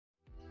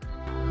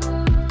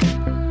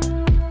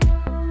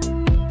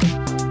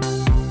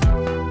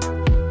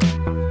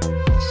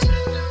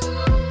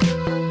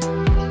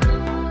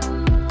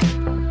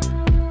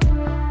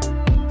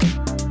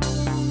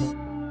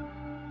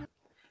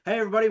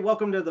everybody.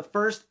 Welcome to the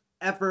first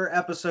ever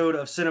episode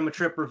of Cinema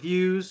Trip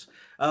Reviews.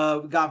 We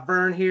got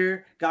Vern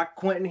here, got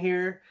Quentin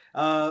here.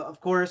 Of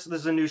course,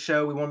 this is a new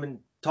show. We've been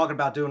talking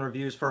about doing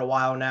reviews for a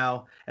while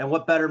now. And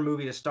what better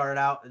movie to start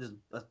out is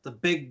the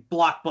big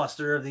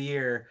blockbuster of the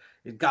year,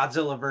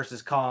 Godzilla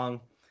versus Kong.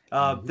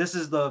 This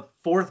is the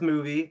fourth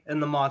movie in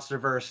the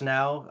MonsterVerse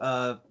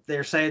now.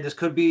 They're saying this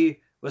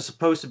was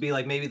supposed to be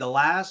like maybe the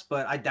last,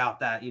 but I doubt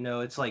that. You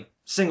know, it's like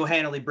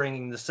single-handedly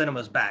bringing the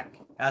cinemas back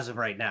as of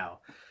right now.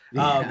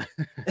 Yeah.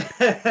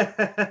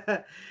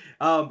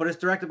 But it's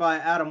directed by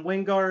Adam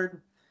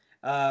Wingard.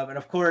 And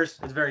of course,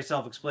 it's very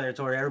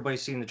self-explanatory.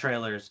 Everybody's seen the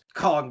trailers.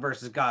 Kong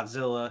versus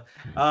Godzilla.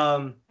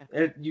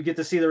 You get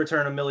to see the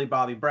return of Millie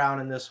Bobby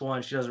Brown in this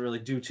one. She doesn't really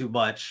do too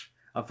much,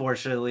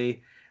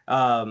 unfortunately.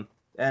 And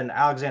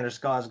Alexander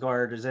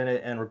Skarsgård is in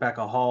it, and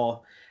Rebecca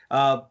Hall.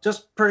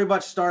 Just pretty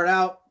much start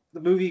out the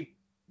movie.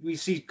 We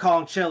see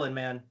Kong chilling,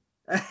 man.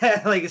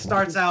 Like it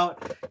starts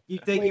out, you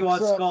think you on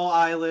Skull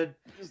Island,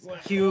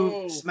 Like,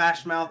 Hugh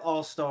Smash Mouth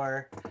All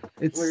Star.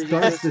 It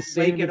starts the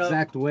same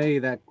exact way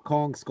that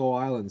Kong Skull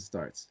Island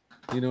starts.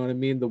 You know what I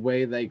mean? The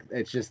way like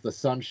it's just the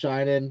sun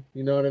shining.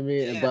 You know what I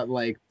mean? Yeah. But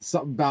like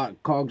something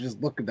about Kong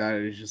just looking at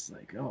it is just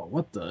like, oh,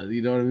 what the?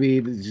 You know what I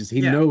mean? It's just he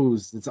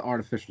knows it's an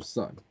artificial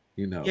sun.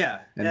 You know?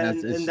 Yeah,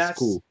 and that's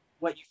cool.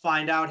 What you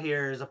find out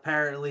here is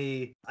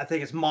apparently, I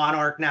think it's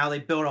Monarch now. They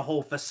built a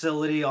whole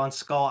facility on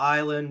Skull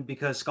Island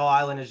because Skull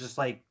Island is just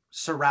like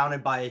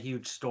surrounded by a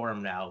huge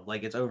storm now.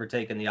 Like it's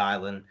overtaken the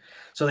island.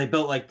 So they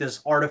built like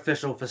this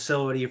artificial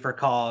facility for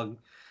Kong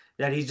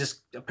that he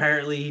just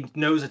apparently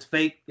knows it's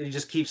fake. And he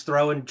just keeps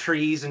throwing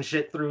trees and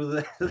shit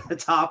through the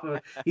top of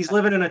it. He's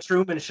living in a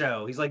Truman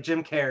Show. He's like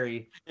Jim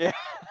Carrey. Yeah.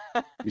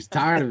 He's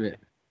tired of it.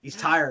 He's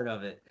tired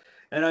of it.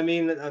 And I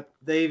mean,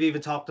 they've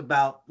even talked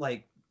about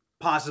like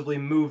possibly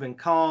moving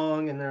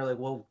Kong, and they're like,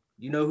 well,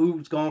 you know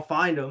who's gonna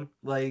find him?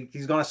 Like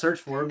he's gonna search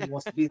for him. He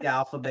wants to be the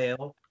alpha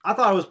male. I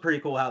thought it was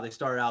pretty cool how they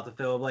started out the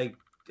film. Like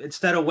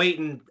instead of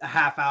waiting a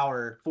half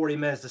hour, 40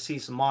 minutes to see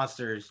some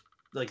monsters,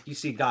 like you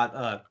see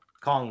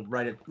Kong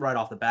right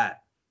off the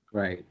bat.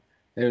 Right.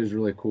 It was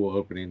really cool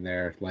opening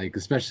there. Like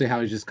especially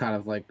how he's just kind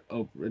of like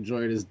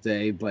enjoying his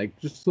day, like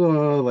just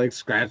like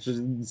scratches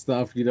and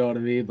stuff. You know what I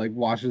mean? Like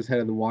washes his head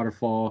in the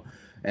waterfall.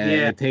 And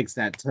it takes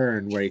that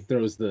turn where he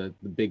throws the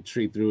big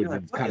tree through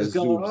and kind of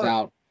zooms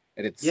out,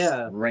 and it's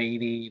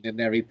raining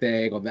and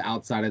everything. On the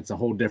outside, it's a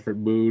whole different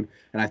mood.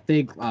 And I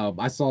think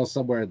I saw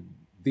somewhere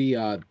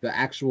the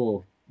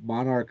actual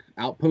Monarch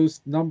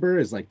outpost number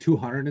is like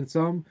 200 and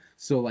some.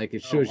 So like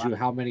it shows you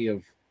how many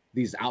of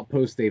these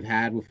outposts they've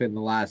had within the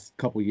last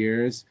couple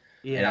years.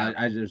 Yeah, and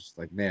I just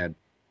like, man.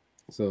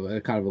 So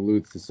it kind of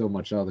alludes to so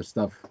much other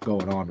stuff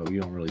going on that you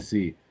don't really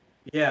see.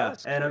 Yeah,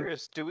 and I'm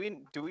curious. Do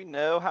we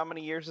know how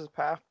many years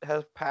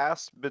has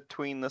passed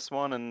between this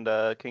one and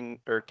King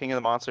of the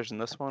Monsters and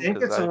this one? I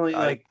think it's only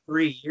like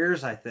 3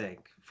 years. I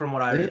think from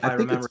what I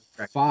remember.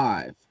 It's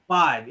five.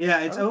 Yeah,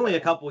 it's only a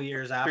couple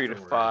years afterwards.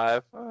 3 to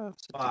 5.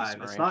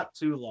 Five. It's not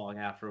too long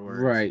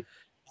afterwards. Right.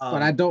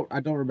 But I don't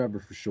remember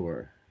for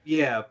sure.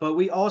 Yeah, but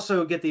we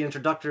also get the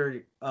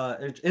introduction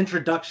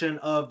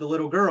of the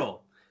little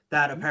girl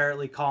that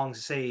apparently Kong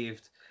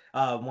saved.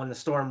 When the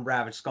storm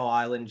ravaged Skull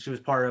Island. She was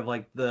part of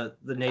like the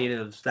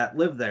natives that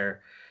live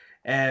there,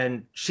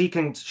 and she's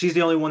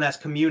the only one that's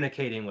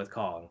communicating with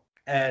Kong.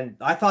 And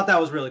I thought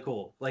that was really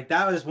cool. Like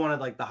that was one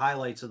of like the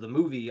highlights of the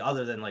movie,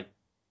 other than like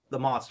the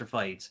monster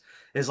fights,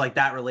 is like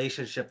that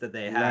relationship that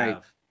they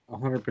have.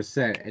 Right.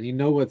 100%. And you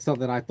know what's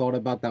something I thought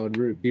about that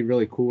would be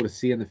really cool to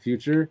see in the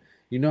future?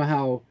 You know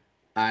how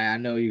I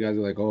know you guys are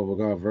like, oh my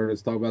god,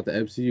 Vernon's talking about the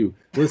MCU.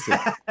 Listen,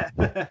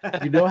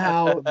 you know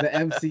how the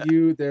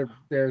MCU,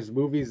 there's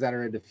movies that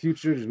are in the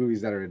future, there's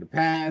movies that are in the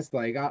past.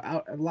 Like,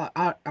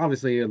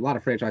 obviously, a lot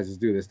of franchises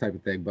do this type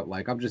of thing, but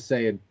like, I'm just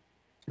saying,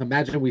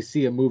 imagine we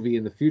see a movie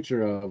in the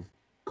future of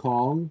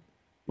Kong,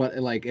 but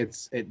like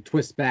it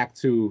twists back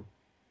to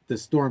the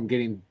storm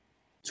getting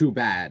too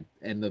bad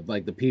and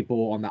the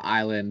people on the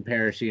island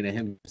perishing and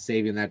him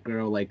saving that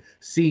girl. Like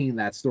seeing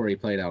that story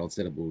played out on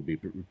cinema would be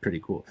pretty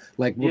cool.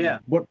 Like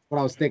what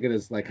I was thinking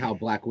is like how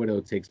Black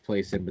Widow takes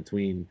place in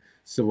between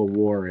Civil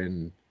War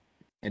and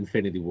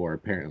Infinity War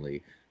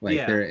apparently. But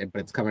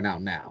it's coming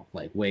out now,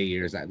 like way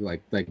years out,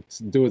 like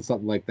doing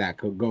something like that,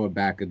 going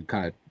back and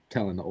kind of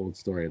telling the old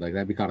story. Like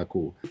that'd be kind of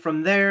cool.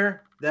 From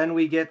there, then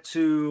we get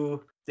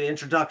to the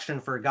introduction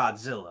for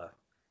Godzilla,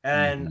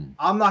 and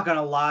I'm not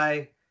gonna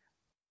lie,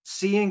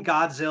 seeing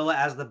Godzilla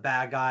as the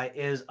bad guy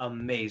is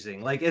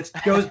amazing. Like it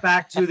goes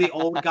back to the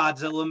old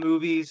Godzilla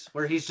movies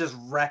where he's just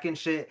wrecking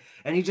shit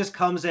and he just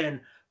comes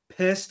in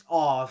pissed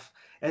off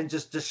and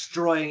just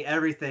destroying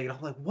everything. And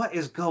I'm like, what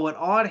is going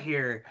on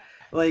here?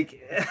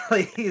 Like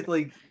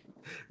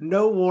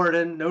no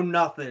warden, no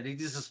nothing.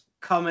 He's just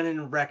coming in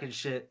and wrecking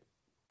shit.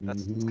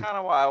 That's kind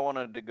of why I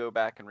wanted to go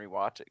back and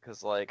rewatch it,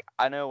 because like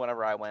I know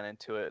whenever I went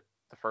into it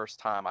the first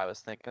time, I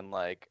was thinking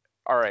like,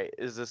 all right,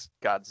 is this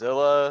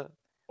Godzilla?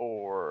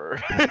 Or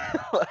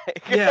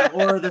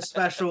or the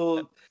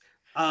special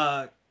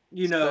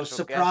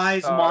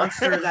surprise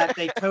monster that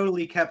they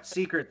totally kept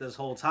secret this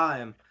whole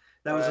time.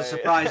 That was a Right.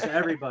 surprise to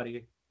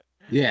everybody.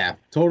 Yeah,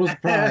 total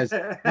surprise.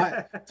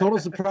 My total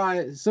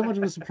surprise. So much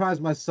of a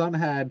surprise. My son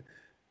had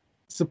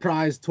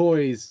surprise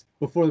toys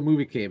before the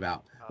movie came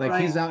out. Like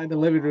Right. he's out in the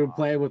living room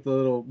playing with the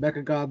little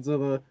Mecha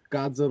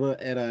Godzilla,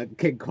 and a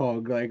King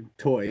Kong like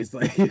toys.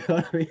 Like, you know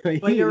what I mean?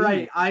 Like, But you're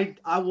right.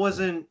 I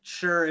wasn't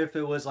sure if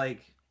it was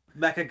like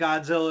Mecha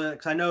Godzilla,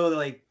 because I know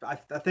like I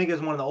think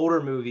it's one of the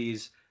older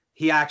movies.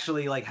 He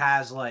actually like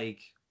has like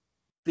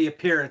the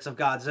appearance of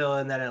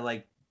Godzilla, and then it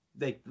like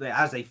they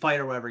as they fight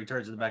or whatever, he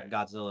turns into Mecha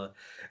Godzilla.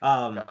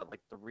 Got like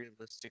the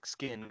realistic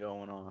skin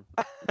going on.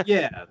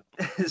 Yeah.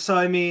 So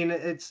I mean,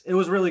 it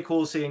was really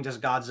cool seeing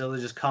just Godzilla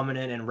just coming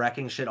in and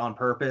wrecking shit on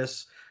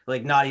purpose,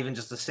 like not even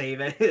just to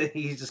save it.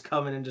 He's just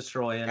coming and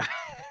destroying.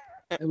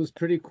 It was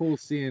pretty cool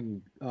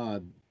seeing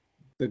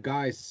the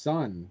guy's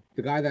son,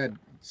 the guy that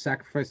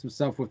sacrificed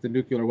himself with the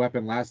nuclear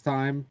weapon last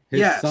time. His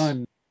Yes.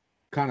 son,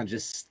 kind of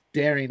just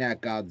staring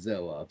at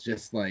Godzilla,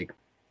 just like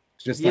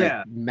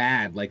Yeah.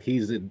 mad, like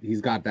he's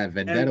got that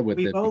vendetta And with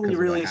we've it only because of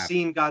what really happened.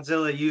 seen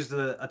Godzilla use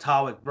the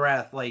atomic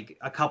breath like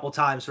a couple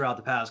times throughout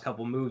the past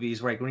couple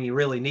movies, like when he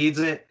really needs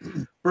it.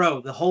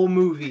 Bro, the whole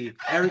movie,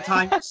 every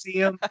time you see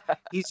him,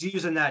 he's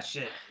using that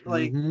shit.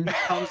 Like Mhm. he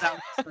comes out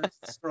and starts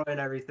destroying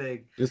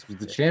everything. This was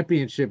the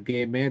championship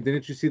game, man.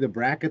 Didn't you see the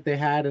bracket they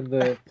had in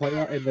the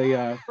playoff, in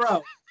the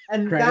Bro,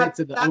 and credits,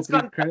 in the that's opening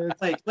gonna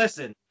credits? like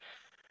listen.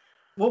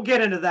 We'll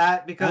get into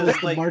that because was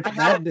the like March I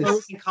had a Madness.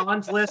 pros and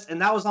cons list, and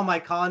that was on my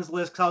cons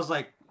list because I was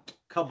like,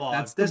 come on,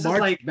 That's the this is March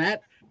like Madness.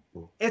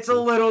 it's a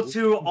little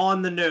too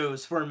on the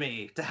nose for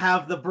me to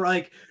have the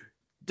like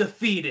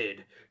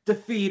defeated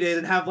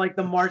and have like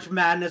the March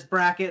Madness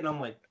bracket, and I'm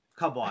like,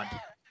 come on.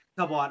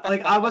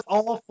 Like I was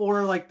all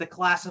for like the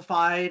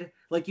classified,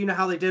 like you know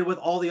how they did with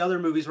all the other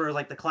movies where it was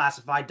like the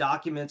classified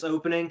documents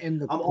opening.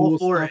 And the I'm all cool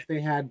for stuff it. they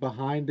had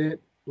behind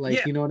it, like,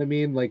 Yeah. you know what I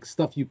mean, like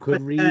stuff you could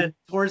But read. then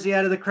towards the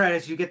end of the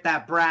credits, you get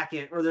that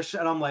bracket or the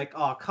and I'm like,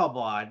 oh come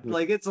on,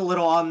 like it's a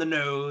little on the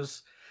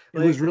nose. It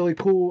was Like, really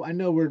cool. I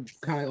know we're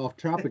kind of off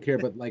topic here,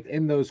 but like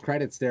in those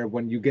credits there,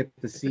 when you get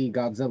to see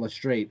Godzilla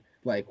straight,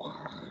 like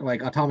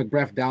atomic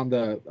breath down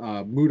the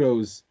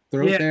Muto's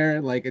throat Yeah.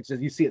 there, like it's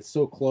just, you see it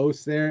so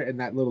close there in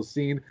that little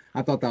scene.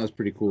 I thought that was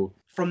pretty cool.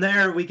 from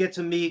there, we get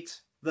to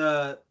meet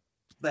the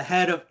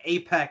head of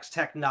Apex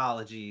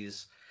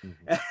Technologies,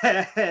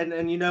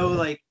 and you know,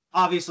 like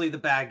obviously the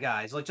bad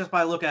guys. Like just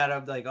by look at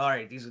them, like all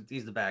right, these are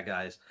the bad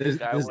guys. This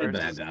Guy is the wears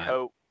bad his guy.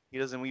 coat. He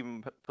doesn't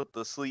even put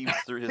the sleeves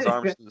through his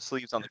arms through the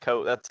sleeves on the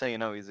coat. That's how you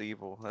know he's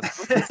evil.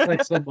 It's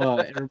like some.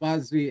 It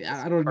reminds me.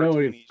 I don't know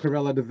if Cartoonish.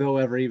 Cruella de Vil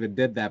ever even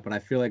did that, but I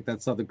feel like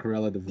that's something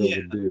Cruella de Vil Yeah.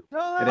 would do.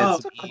 No, And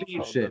that's it's a evil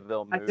evil shit.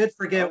 DeVille I move. did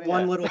forget Oh,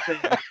 one yeah. little thing.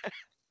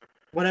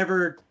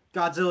 Whenever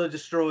Godzilla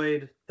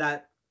destroyed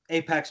that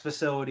Apex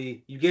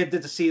facility, you get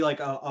to see like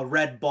a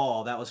red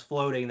ball that was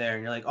floating there,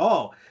 and you're like,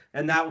 oh,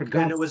 and I that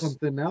forgot and it was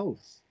something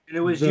else.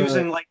 The-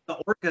 using like the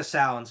orca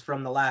sounds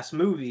from the last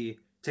movie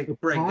to The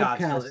bring Godzilla.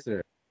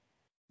 podcaster.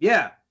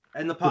 Yeah,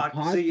 and the The podcast.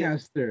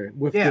 podcaster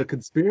with Yeah. the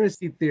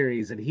conspiracy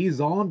theories, and he's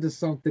on to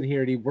something here,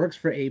 and he works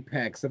for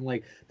Apex, and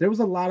like there was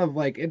a lot of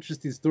like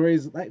interesting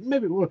stories. Like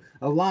maybe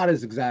a lot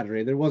is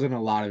exaggerated. There wasn't a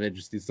lot of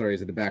interesting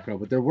stories in the background,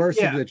 but there were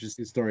some Yeah.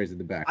 interesting stories in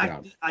the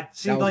background. I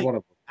see, That was like one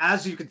of them.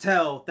 as you can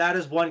tell, that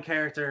is one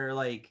character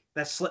like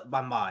that slipped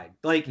my mind.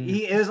 Like Mhm.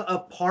 he is a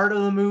part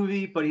of the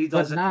movie, but he But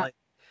doesn't not like.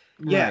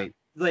 Yeah, right.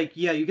 like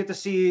yeah, you get to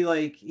see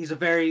like he's a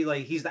very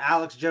like he's the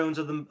Alex Jones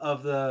of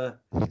the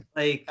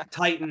like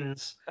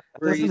Titans, It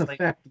where doesn't he's like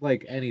affect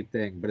like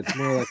anything, but it's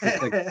more like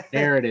this like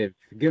narrative.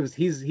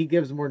 He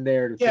gives more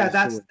narrative. yeah, to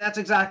the story. that's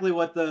exactly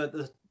what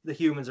the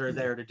humans are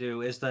there to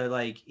do is to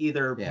like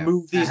either Yeah,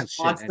 move these add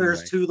shit monsters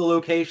anyway. to the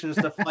locations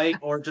to fight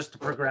or just to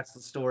progress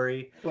the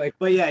story. Like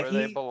But yeah, Where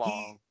they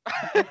belong.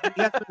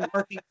 he has been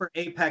working for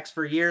Apex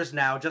for years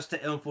now just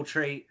to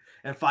infiltrate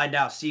and find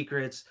out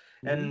secrets.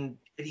 And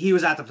he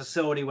was at the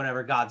facility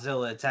whenever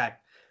Godzilla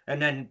attacked,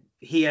 and then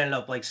he ended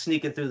up like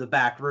sneaking through the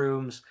back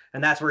rooms,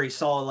 and that's where he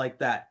saw like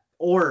that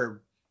orb.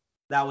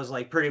 That was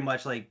like pretty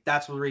much like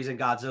that's the reason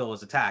Godzilla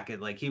was attacking.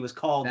 Like he was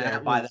called there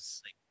that by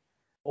was the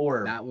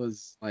orb. that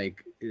was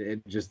like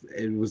it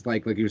was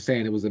like you were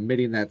saying, it was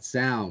emitting that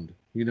sound.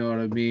 You know what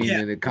I mean? Yeah,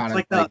 And it it's kind of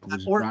like like the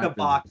was orca driving.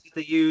 box that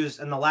they use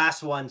in the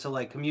last one to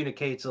like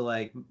communicate to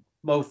like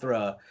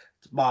Mothra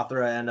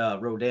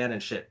and Rodan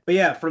and shit. But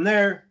yeah, from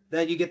there,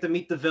 then you get to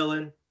meet the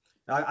villain.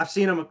 I've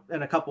seen him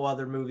in a couple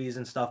other movies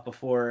and stuff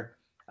before.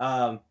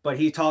 But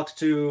he talks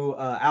to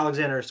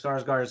Alexander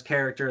Skarsgård's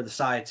character, the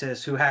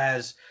scientist,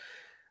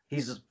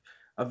 he's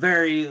a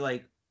very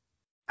like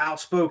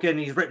outspoken.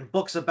 He's written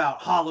books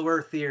about Hollow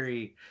Earth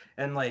theory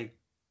and like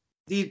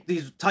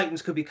these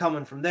Titans could be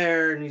coming from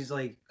there. And he's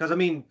like, because I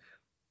mean,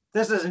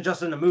 this isn't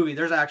just in the movie.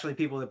 There's actually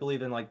people that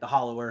believe in like the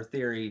Hollow Earth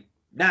theory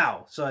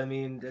now. So I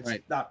mean, it's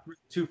Right. not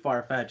too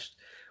far fetched.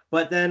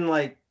 But then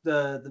like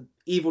the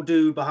evil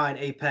dude behind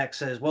Apex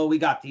says, "Well, we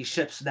got these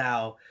ships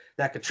now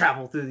that could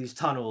travel through these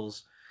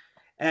tunnels,"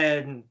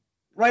 and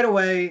right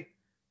away,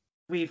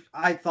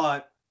 I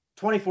thought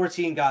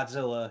 2014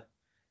 Godzilla,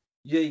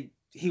 he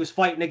was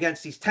fighting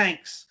against these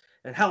tanks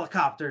and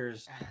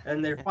helicopters,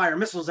 and they fire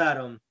missiles at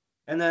them.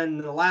 And then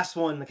the last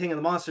one, the King of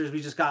the Monsters,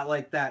 we just got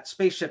like that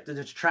spaceship that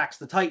just tracks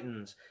the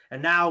Titans.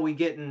 And now we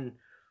getting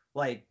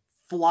like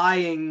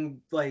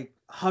flying like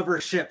hover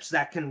ships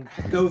that can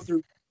go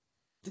through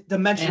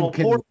dimensional And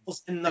can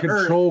portals in the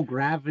Earth. control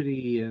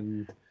gravity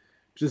and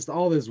just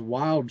all this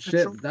wild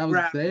shit. Control That was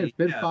gravity, it's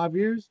been yeah. 5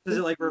 years. Does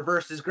it like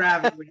reverses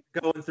gravity when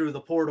you're going through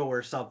the portal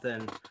or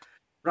something?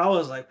 But I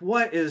was like,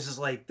 what is this?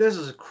 Like, this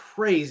is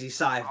crazy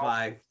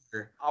sci-fi.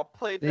 I'll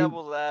play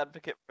devil's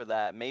advocate for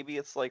that. Maybe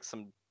it's like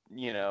some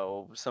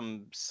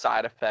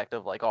side effect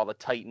of like all the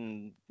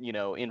Titan,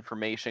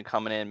 information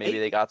coming in. Maybe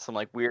they got some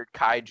like weird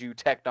kaiju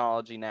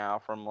technology now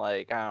from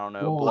like, I don't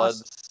know, blood.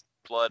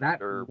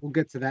 We'll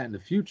get to that in the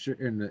future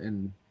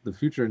in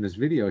this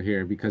video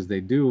here, because they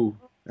do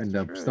end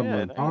up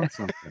stumbling upon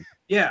something.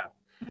 Yeah.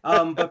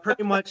 But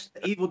pretty much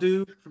the evil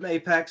dude from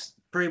Apex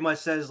pretty much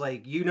says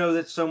like,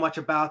 that so much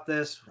about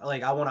this,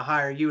 like I want to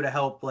hire you to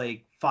help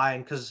like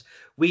find, because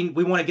we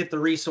want to get the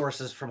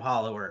resources from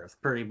Hollow Earth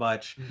pretty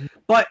much.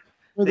 But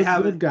we're the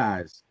good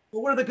guys.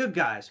 We're the good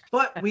guys.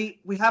 But we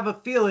have a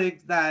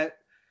feeling that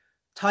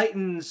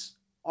Titans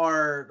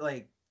are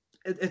like,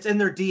 it's in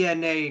their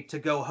DNA to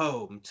go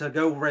home, to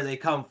go where they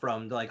come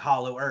from, to like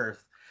Hollow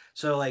Earth.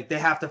 So like they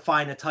have to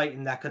find a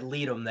Titan that could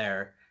lead them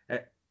there.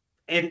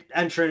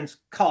 Entrance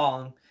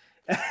Kong.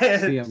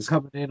 See him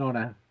coming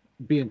in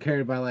being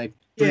carried by like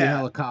 3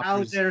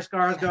 helicopters. Alexander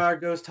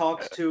Skarsgård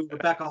talks to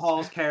Rebecca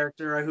Hall's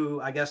character,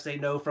 who I guess they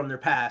know from their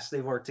past.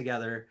 They've worked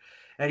together,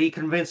 and he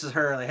convinces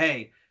her like,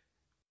 "Hey,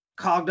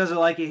 Kong doesn't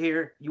like it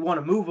here. You want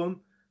to move him?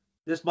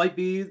 This might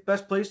be the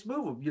best place to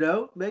move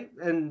him,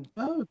 And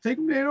take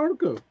him to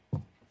Antarctica.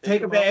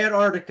 Take him to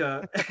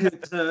Antarctica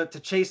to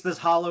chase this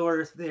Hollow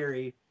Earth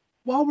theory.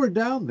 While we're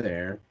down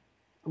there,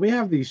 we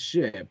have these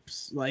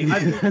ships. Like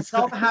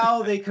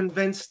somehow they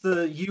convinced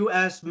the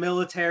U.S.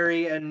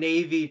 military and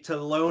Navy to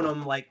loan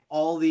them like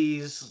all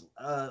these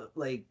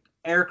like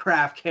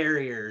aircraft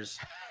carriers.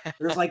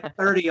 There's like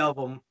 30 of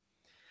them.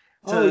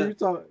 You're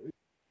talking.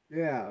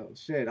 Yeah,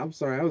 shit. I'm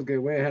sorry. I was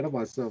getting way ahead of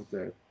myself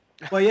there.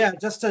 Well, yeah,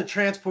 just to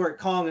transport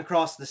Kong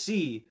across the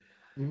sea.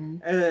 Mm-hmm.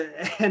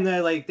 And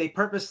then like they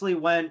purposely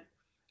went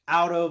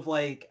out of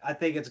like, I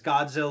think it's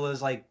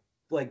Godzilla's like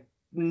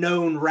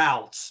known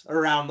routes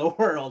around the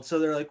world. So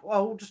they're like,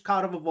 well, we'll just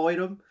kind of avoid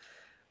them.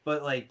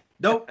 But like,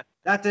 nope,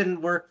 that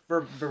didn't work for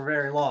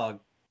very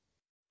long.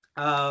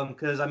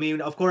 Because I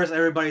mean, of course,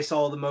 everybody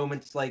saw the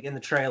moments like in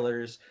the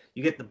trailers.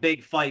 You get the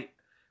big fight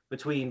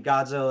between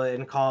Godzilla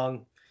and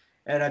Kong.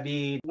 And I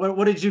mean,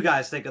 what did you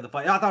guys think of the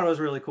fight? I thought it was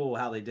really cool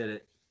how they did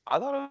it. I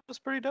thought it was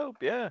pretty dope.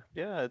 Yeah.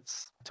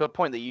 It's to a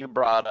point that you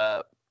brought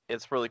up.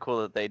 It's really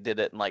cool that they did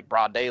it in like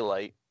broad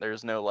daylight.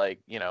 There's no like,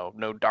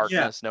 no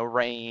darkness, no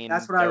rain.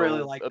 That's what I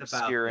really liked about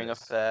obscuring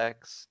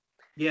effects.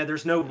 Yeah,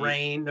 there's no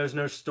rain, there's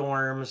no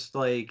storms.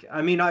 Like,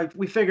 I mean,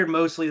 we figured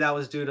mostly that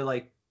was due to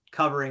like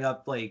covering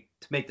up, like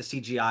to make the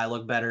CGI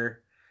look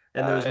better.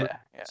 And those,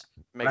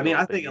 I mean,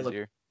 I think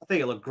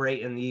it looked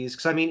great in these,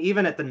 because I mean,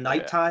 even at the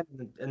nighttime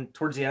and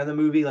towards the end of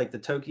the movie, like the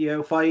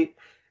Tokyo fight,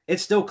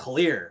 it's still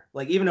clear.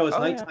 Like even though it's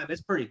nighttime,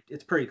 it's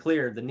pretty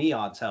clear. The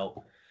neons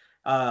help.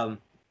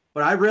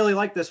 But I really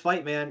like this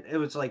fight, man. It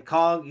was like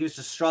Kong, he was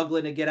just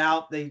struggling to get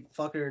out. They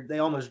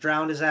almost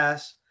drowned his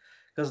ass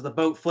because the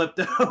boat flipped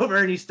over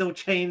and he's still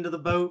chained to the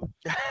boat.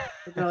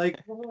 And they're like,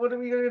 what are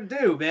we gonna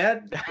do,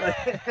 man?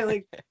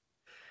 Like,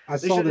 I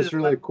saw this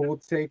really cool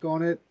take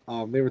on it.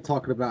 They were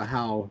talking about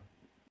how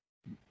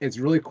it's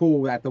really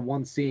cool at the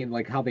one scene,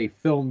 like how they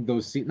filmed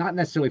those scenes, not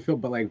necessarily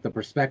filmed, but like the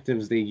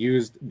perspectives they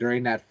used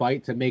during that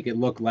fight to make it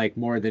look like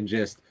more than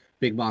just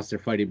big monster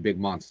fighting big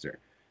monster.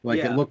 Like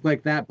it looked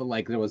like that, but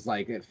like there was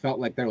like, it felt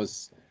like there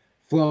was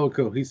flow and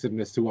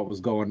cohesiveness to what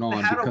was going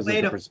on because of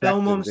the perspective.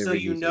 Film them so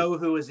you know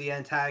who is the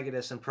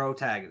antagonist and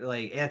protagonist,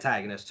 like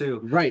antagonist too.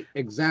 Right,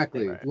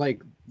 exactly. Right.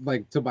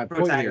 Like to my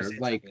point here,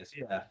 like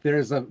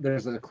there's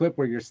a clip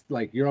where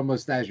you're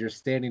almost as you're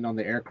standing on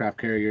the aircraft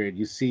carrier and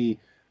you see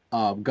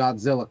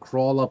Godzilla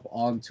crawl up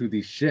onto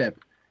the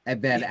ship,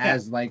 and then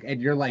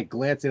and you're like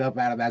glancing up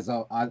at him as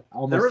almost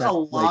there was a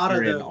lot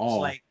of those.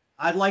 Like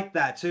I like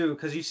that too,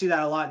 because you see that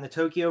a lot in the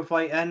Tokyo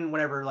fight, and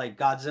whenever like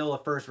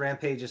Godzilla first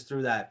rampages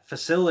through that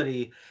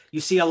facility, you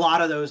see a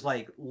lot of those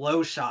like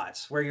low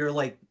shots where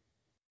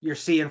you're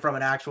seeing from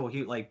an actual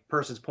like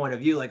person's point of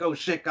view, like, oh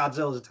shit,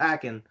 Godzilla's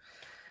attacking.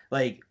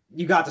 Like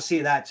you got to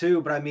see that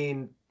too, but I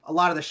mean, a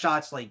lot of the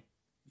shots like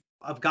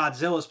of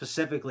Godzilla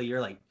specifically,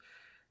 you're like,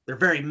 they're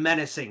very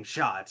menacing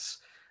shots.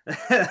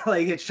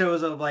 Like it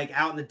shows him like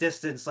out in the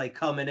distance, like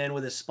coming in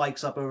with his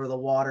spikes up over the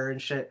water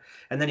and shit,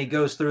 and then he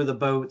goes through the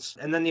boats,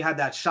 and then you had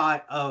that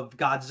shot of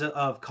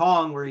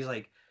Kong where he's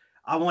like,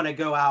 I want to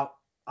go out,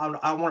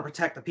 I want to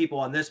protect the people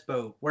on this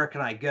boat, where can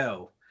I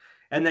go?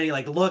 And then he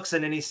like looks,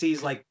 and then he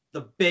sees like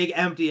the big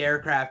empty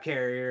aircraft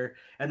carrier,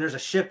 and there's a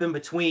ship in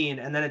between,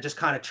 and then it just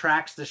kind of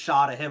tracks the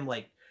shot of him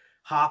like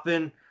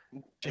hopping,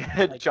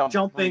 like,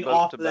 jumping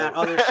off of that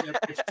other ship,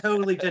 which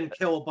totally didn't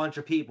kill a bunch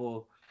of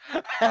people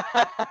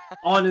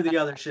onto the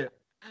other ship.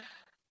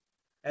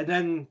 And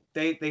then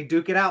they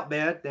duke it out,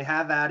 man. They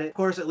have at it. Of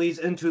course, it leads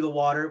into the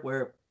water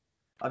where,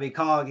 I mean,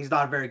 Kong, he's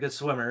not a very good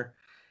swimmer.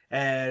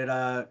 And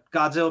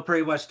Godzilla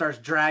pretty much starts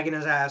dragging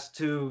his ass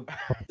to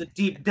the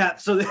deep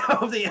depths of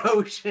the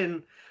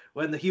ocean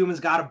when the humans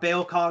got to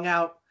bail Kong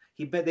out.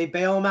 They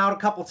bail him out a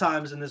couple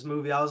times in this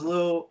movie. I was a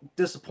little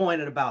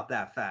disappointed about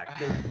that fact.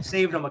 They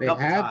saved him a couple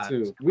times. They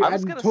had to. I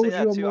was I gonna told say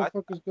you that too.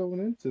 motherfuckers going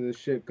into this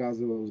shit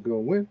Godzilla was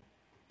going to win.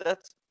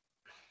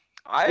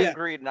 I Yeah.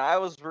 agreed, and I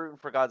was rooting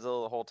for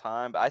Godzilla the whole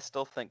time, but I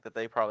still think that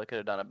they probably could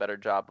have done a better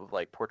job of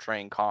like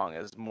portraying Kong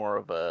as more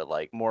of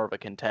a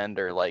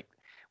contender, like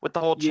with the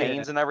whole Yeah.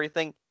 chains and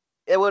everything.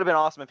 It would have been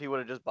awesome if he would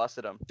have just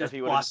busted him. Just If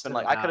he would have just busted been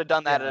like, him I could out. have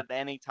done that Yeah. at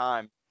any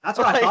time. That's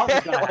what I thought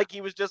was gonna happen. Like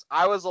he was just,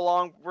 I was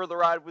along for the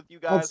ride with you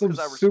On guys some because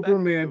I respect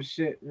Superman you.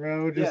 shit,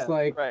 bro. Just Yeah,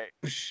 like, Right.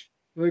 psh,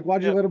 like,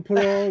 why'd you Yeah. let him put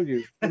it all on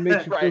you? It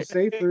makes you feel Right.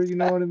 safer, you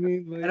know what I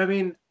mean? Like, And I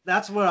mean,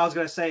 that's what I was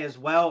gonna say as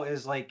well.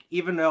 Is like,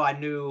 even though I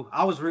knew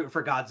I was rooting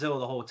for Godzilla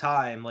the whole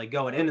time, like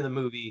going into the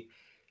movie,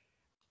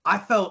 I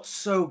felt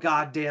so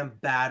goddamn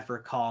bad for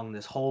Kong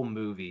this whole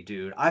movie,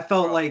 dude. I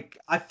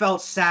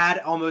felt sad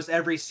almost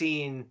every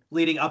scene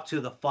leading up to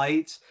the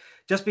fights,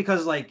 just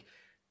because like,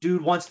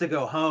 dude wants to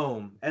go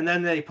home, and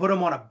then they put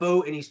him on a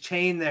boat and he's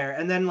chained there,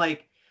 and then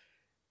like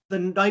the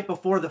night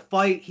before the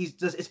fight,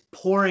 it's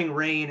pouring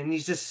rain and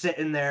he's just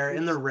sitting there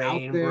in the He's out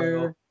rain, there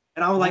bro.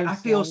 And I was like, by I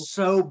feel himself.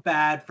 so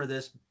bad for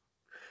this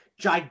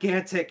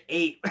gigantic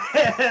ape.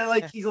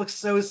 Like he looks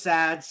so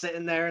sad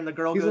sitting there, and the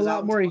girl he's a goes lot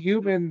out. more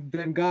human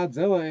than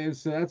Godzilla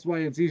is, so that's why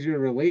it's easier to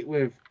relate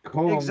with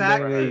Kong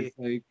Exactly. than it is,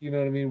 like, you know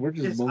what I mean? We're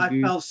just I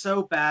monkeys. felt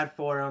so bad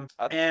for him,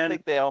 I and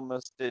think they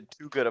almost did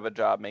too good of a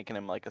job making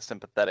him like a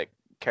sympathetic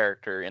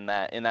character in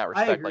that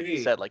respect, like you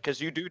agree. said, like because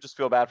you do just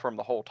feel bad for him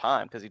the whole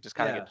time because he just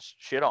kind of Yeah. gets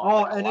shit on.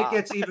 oh, like, a and it lot.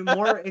 gets even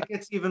more. It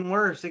gets even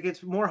worse. It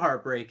gets more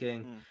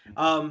heartbreaking.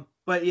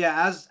 But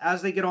yeah,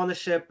 as they get on the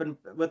ship and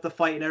with the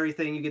fight and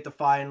everything, you get to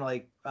find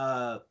like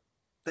that,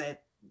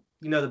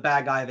 the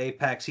bad guy of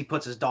Apex. He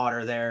puts his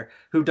daughter there,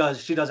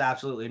 she does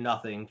absolutely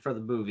nothing for the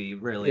movie,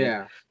 really.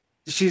 Yeah.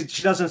 She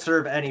doesn't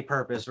serve any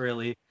purpose,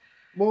 really.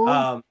 Well,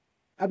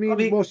 I mean-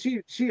 mean, well,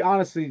 she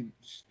honestly,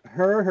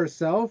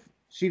 herself,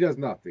 she does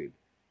nothing.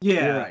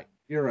 Yeah,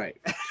 You're right.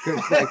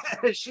 'Cause,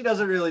 like, she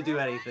doesn't really do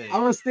anything. I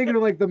was thinking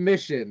of like the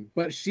mission,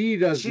 but she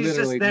does She's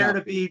literally just there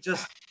nothing. to be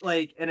just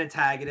like an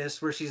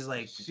antagonist, where she's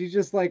like, She's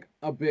just like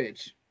a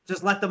bitch.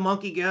 just let the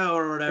monkey go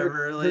or whatever.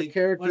 Her Like, what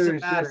character does it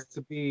is matter? just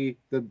to be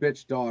the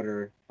bitch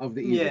daughter of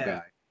the evil Yeah.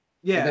 guy.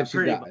 Yeah, then she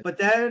pretty dies. much. But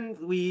then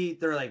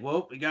they're like,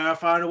 well, we gotta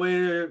find a way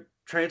to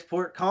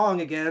transport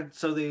Kong again.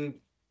 So they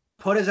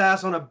put his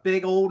ass on a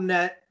big old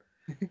net,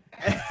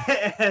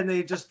 and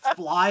they just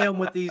fly him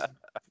with these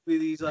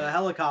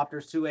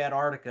helicopters to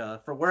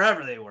Antarctica for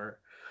wherever they were.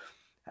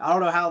 I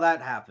don't know how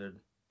that happened.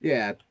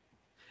 Yeah.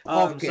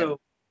 Off camera. So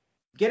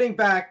getting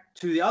back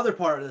to the other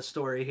part of the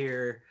story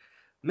here,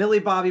 Millie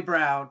Bobby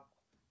Brown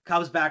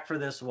comes back for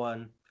this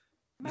one.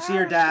 You see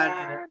her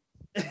dad.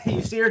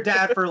 You see her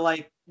dad for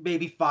like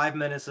maybe 5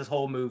 minutes this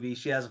whole movie.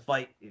 She has a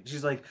fight.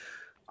 She's like,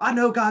 I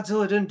know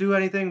Godzilla didn't do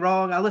anything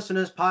wrong. I listened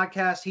to his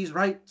podcast. He's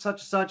right, such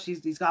and such.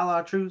 He's got a lot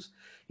of truths.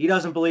 He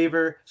doesn't believe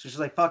her. So she's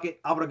like, fuck it.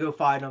 I'm going to go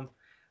find him.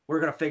 We're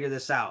going to figure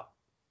this out.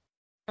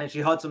 And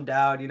she hunts him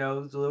down,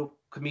 it's a little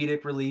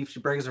comedic relief. She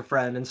brings her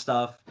friend and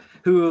stuff,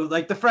 who,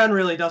 like, the friend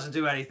really doesn't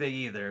do anything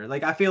either.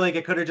 Like, I feel like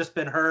it could have just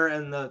been her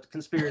and the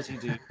conspiracy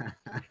dude,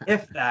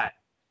 if that.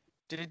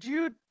 Did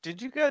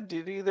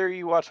either of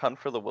you watch Hunt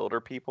for the Wilder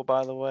People,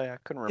 by the way? I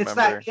couldn't remember. It's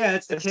that, yeah,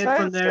 it's the It's kid that-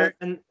 from it's there,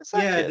 that- and it's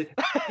that yeah, kid.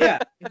 yeah,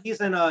 and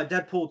he's in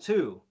Deadpool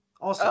 2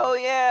 also. Oh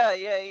yeah,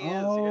 he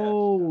is.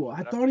 Oh, yeah.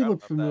 I thought he forgot looked about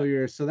that.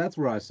 familiar, so that's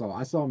where I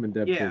saw him in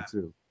Deadpool Yeah.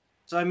 too.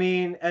 So I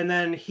mean, and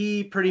then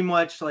he pretty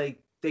much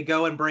like they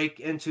go and break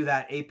into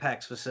that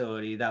Apex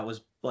facility that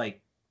was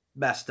like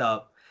messed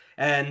up,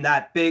 and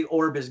that big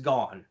orb is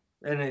gone,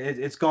 and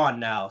it's gone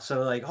now.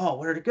 So like, oh,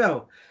 where'd it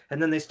go?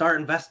 And then they start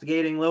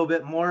investigating a little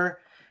bit more,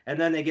 and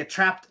then they get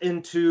trapped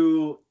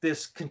into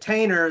this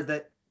container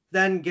that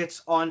then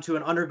gets onto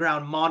an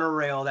underground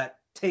monorail that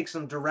takes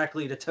them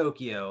directly to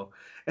Tokyo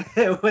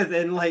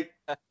within like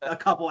a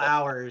couple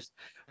hours.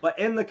 But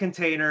in the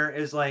container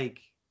is like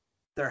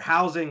they're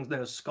housing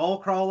those skull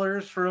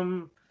crawlers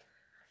from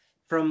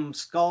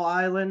Skull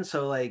Island.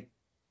 So like,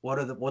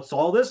 what's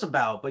all this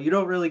about? But you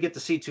don't really get to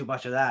see too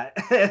much of that.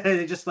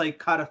 They just like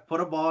kind of put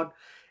them on,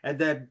 and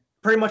then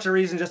pretty much a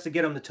reason just to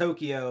get them to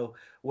Tokyo,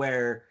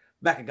 where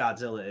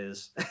Mechagodzilla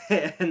is,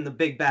 and the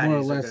big baddies More or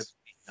are gonna- less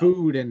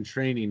food and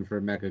training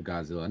for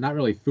Mechagodzilla. Not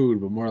really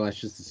food, but more or less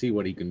just to see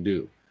what he can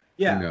do.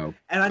 Yeah. You know?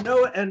 And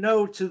I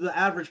know to the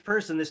average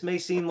person, this may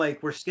seem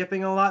like we're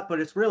skipping a lot, but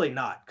it's really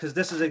not, because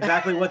this is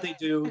exactly what they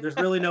do. There's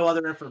really no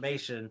other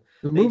information.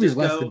 The They movie's just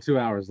less go- than 2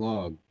 hours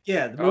long.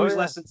 Yeah, the Oh, movie's yeah.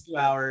 less than 2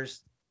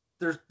 hours.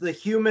 There's the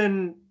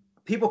human.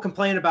 People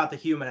complain about the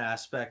human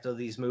aspect of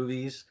these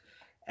movies,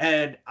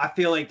 and I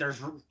feel like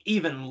there's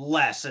even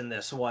less in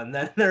this one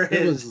than there There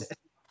is. was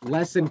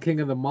less in King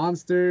of the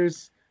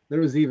Monsters. There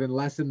was even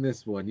less in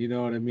this one. You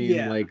know what I mean?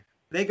 Yeah. Like,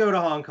 They go to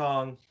Hong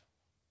Kong,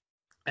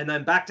 and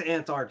then back to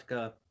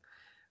Antarctica.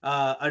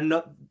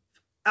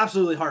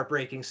 Absolutely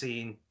heartbreaking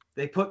scene.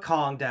 They put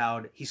Kong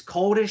down. He's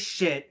cold as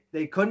shit.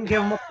 They couldn't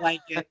give him a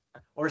blanket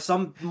or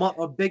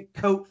a big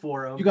coat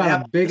for him. You They got a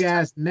have big this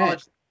ass net,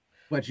 technology.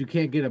 but you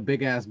can't get a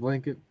big ass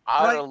blanket.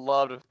 I would Right. have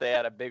loved if they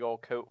had a big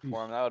old coat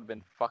for him. That would have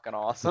been fucking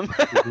awesome.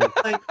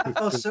 Like, I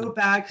felt so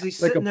bad because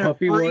he's Like a sitting there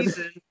puffy one.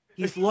 freezing.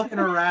 He's looking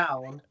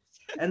around,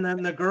 and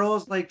then the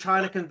girl's like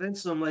trying to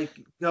convince him, like,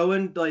 go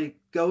into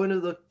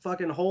the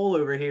fucking hole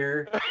over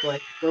here,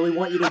 like where we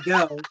want you to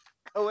go.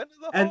 Go into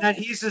the And then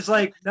hole. he's just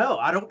like, no,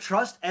 I don't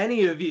trust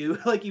any of you.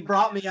 Like, you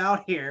brought me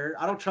out here.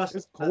 I don't trust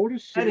It's cold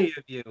as shit. any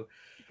of you.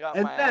 Got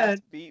And my then,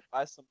 ass beat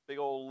by some big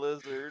old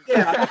lizard.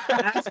 yeah,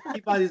 ass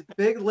beat by this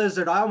big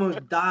lizard. I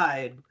almost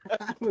died.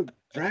 I was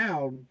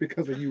drowned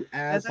because of you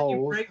And then you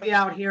assholes. bring me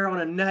out here on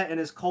a net and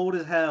it's cold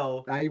as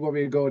hell. Now you want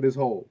me to go in this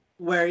hole.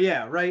 Where,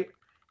 yeah, right?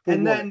 For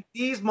And what? then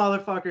these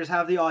motherfuckers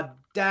have the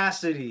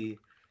audacity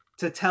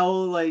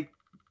to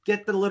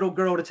get the little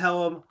girl to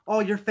tell him, oh,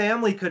 your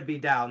family could be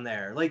down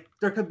there. Like,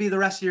 there could be the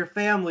rest of your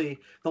family.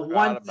 The Forgot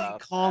one thing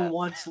about Kong that.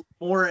 wants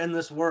more in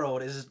this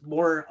world is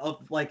more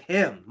of, like,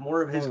 him,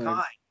 more of his Hold on.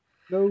 kind.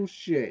 No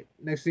shit.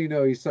 Next thing you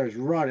know, he starts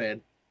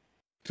running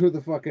to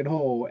the fucking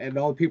hole, and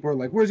all the people are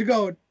like, "Where's he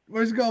going?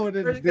 Where's he going?"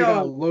 And Where's he they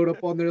gotta going? load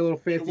up on their little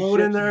fancy Load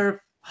in ships.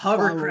 their follow.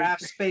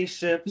 hovercraft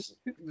spaceships.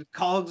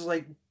 Kong's,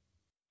 like,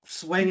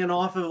 swinging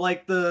off of,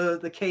 like,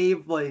 the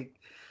cave, like,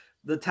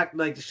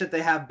 the shit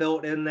they have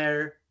built in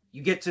there.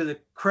 You get to the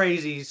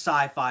crazy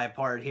sci-fi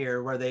part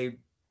here where they,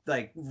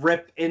 like,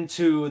 rip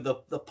into the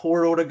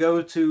portal to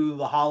go to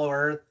the Hollow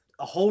Earth,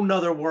 a whole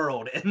nother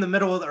world. In the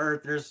middle of the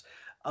Earth, there's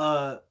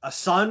a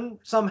sun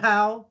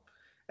somehow.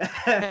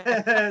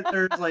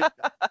 There's, like,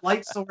 a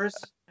light source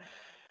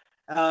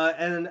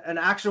and an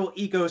actual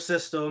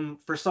ecosystem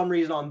for some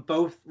reason on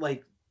both,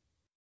 like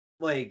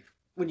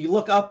when you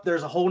look up,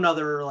 there's a whole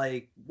nother,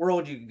 like,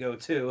 world you can go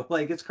to.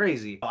 Like, it's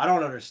crazy. I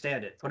don't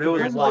understand it, but it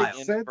was There's, wild. like,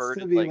 sense to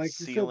Inverted, me, like, like,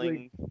 you said,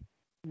 ceiling.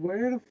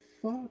 Where the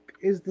fuck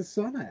is the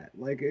sun at?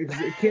 Like, it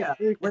can't.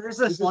 Where's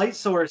this light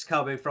source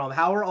coming from?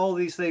 How are all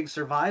these things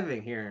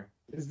surviving here?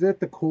 Is that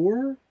the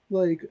core?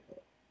 Like,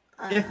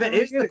 If it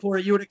is the core,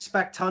 you would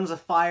expect tons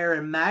of fire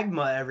and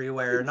magma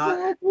everywhere, not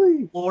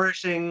exactly.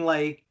 flourishing,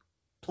 like,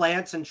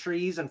 plants and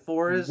trees and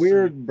forests.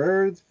 Weird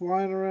birds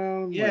flying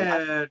around.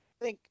 Yeah.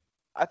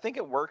 I think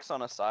it works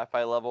on a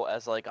sci-fi level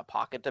as like a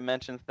pocket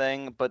dimension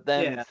thing, but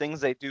then Yeah.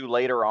 things they do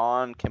later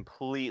on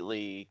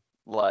completely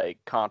like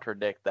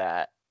contradict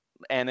that.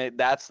 And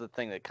that's the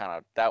thing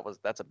that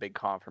that's a big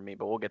con for me,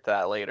 but we'll get to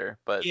that later.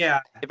 But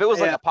Yeah. if it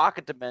was like Yeah. a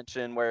pocket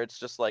dimension where it's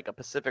just like a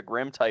Pacific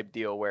Rim type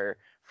deal where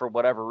for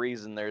whatever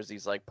reason there's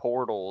these like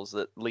portals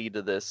that lead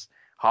to this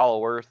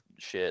Hollow Earth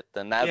shit,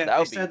 then that Yeah, that they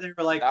would said be they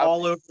were, like, that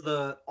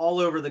would all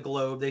over the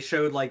globe. They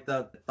showed, like,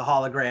 the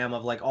hologram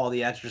of, like, all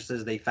the extras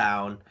they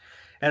found.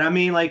 And I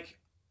mean, like,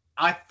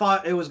 I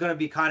thought it was going to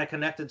be kind of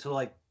connected to,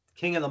 like,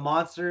 King of the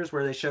Monsters,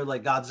 where they showed,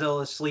 like,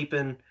 Godzilla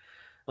sleeping,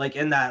 like,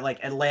 in that,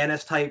 like,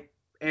 Atlantis type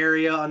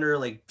area under,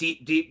 like,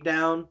 deep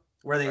down,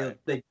 where Right.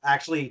 they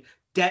actually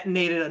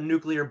detonated a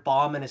nuclear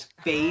bomb in his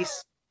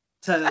face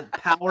to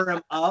power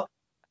him up.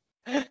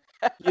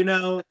 You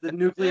know, the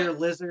nuclear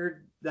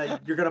lizard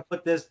that you're going to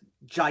put this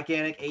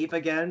gigantic ape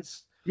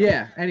against.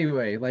 Yeah,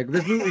 anyway, like,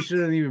 this movie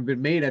shouldn't have even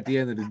been made at the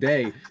end of the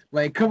day.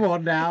 Like, come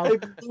on now. They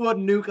blew a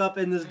nuke up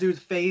in this dude's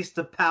face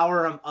to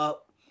power him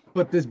up.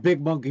 But this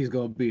big monkey's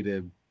gonna beat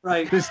him.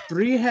 Right. This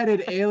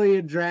three-headed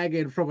alien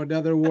dragon from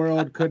another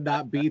world could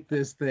not beat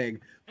this thing,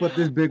 but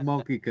this big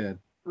monkey could.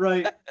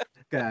 Right.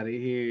 Get out of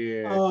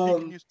here.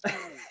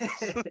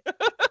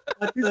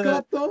 But He's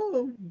got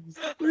thumbs.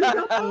 He's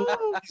got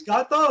thumbs. he's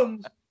got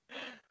thumbs.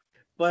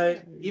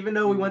 But even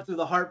though we went through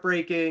the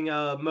heartbreaking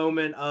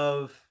moment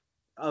of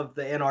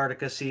the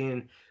Antarctica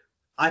scene,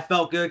 I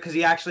felt good because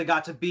he actually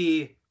got to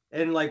be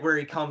in, like, where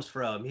he comes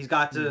from. He's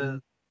got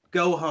to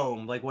go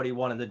home, like, what he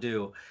wanted to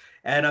do.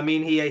 And I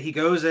mean, he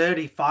goes in,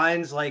 he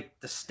finds, like,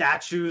 the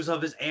statues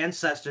of his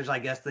ancestors, I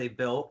guess they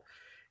built,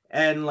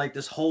 and, like,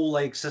 this whole,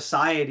 like,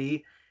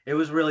 society. It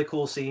was a really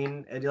cool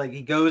scene. And, like,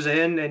 he goes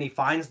in and he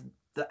finds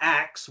the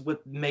axe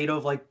made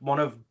of, like, one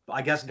of,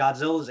 I guess,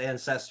 Godzilla's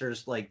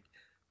ancestors, like,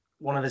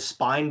 one of his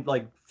spine,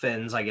 like,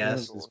 fins, I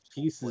guess. There's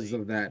pieces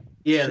of that.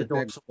 Yeah, the shit that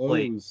dorsal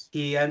plate. glows.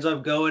 He ends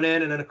up going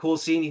in, and in a cool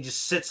scene, he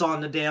just sits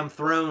on the damn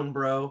throne,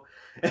 bro.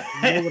 You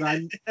know what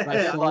I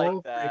I saw?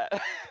 like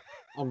that.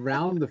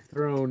 Around the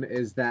throne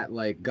is that,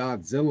 like,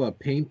 Godzilla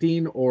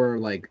painting or,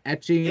 like,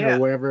 etching Yeah. or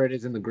whatever it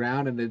is in the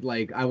ground, and it,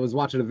 like, I was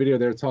watching a video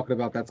they were talking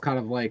about that's kind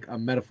of like a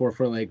metaphor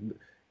for, like,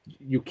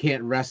 you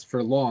can't rest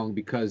for long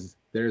because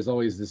there's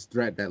always this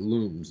threat that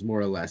looms, more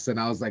or less. And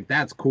I was like,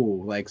 that's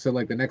cool. Like, so,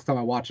 like, the next time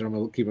I watch it, I'm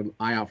gonna keep an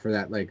eye out for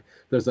that. Like,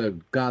 there's a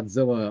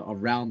Godzilla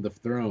around the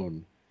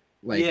throne,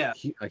 like, Yeah.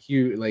 a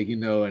huge, like, you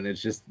know, and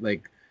it's just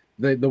like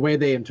the way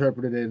they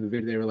interpreted it in the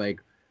video, they were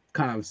like,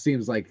 kind of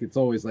seems like it's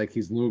always like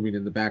he's looming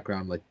in the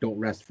background, like, don't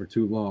rest for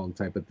too long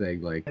type of thing.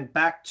 Like, And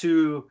back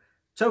to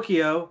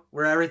Tokyo,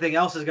 where everything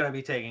else is going to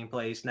be taking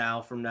place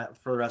now for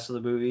the rest of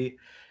the movie.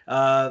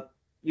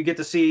 You get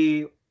to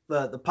see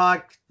the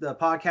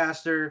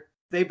podcaster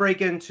they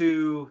break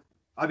into.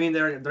 I mean, they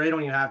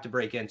don't even have to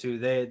break into.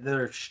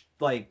 They're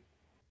like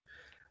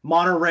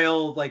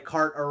monorail like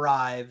cart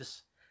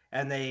arrives,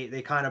 and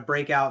they kind of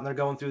break out, and they're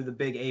going through the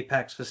big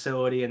Apex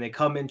facility, and they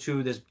come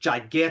into this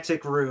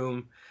gigantic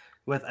room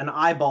with an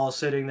eyeball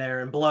sitting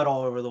there and blood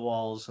all over the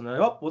walls, and they're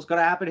like, oh, what's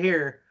gonna happen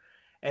here?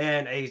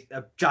 And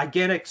a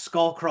gigantic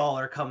skull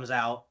crawler comes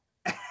out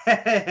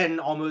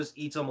and almost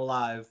eats them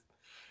alive.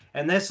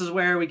 And this is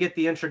where we get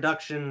the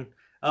introduction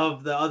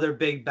of the other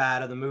big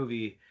bad of the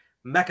movie,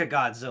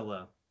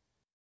 Mechagodzilla,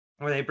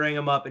 where they bring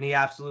him up and he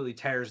absolutely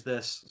tears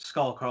this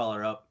skull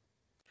crawler up.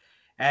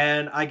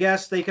 And I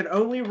guess they could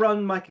only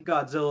run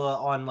Mechagodzilla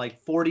on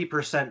like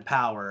 40%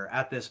 power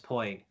at this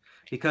point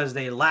because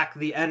they lack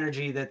the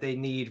energy that they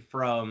need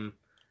from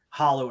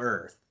Hollow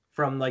Earth,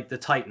 from like the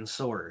Titan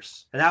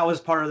source. And that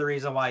was part of the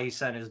reason why he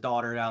sent his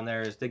daughter down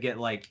there, is to get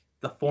like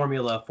the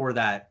formula for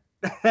that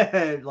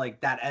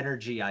like that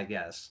energy, I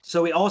guess.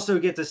 So we also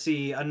get to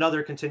see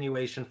another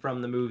continuation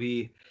from the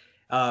movie.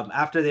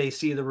 After they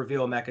see the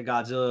reveal of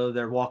Mechagodzilla,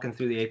 they're walking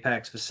through the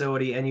Apex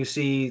facility, and you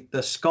see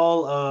the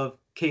skull of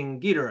King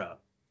Ghidorah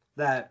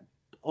that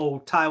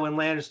old Tywin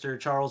Lannister,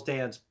 Charles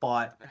Dance,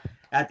 bought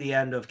at the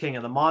end of King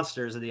of the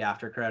Monsters of the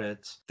after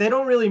credits. They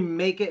don't really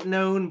make it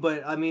known,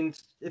 but I mean,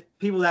 if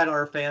people that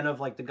are a fan of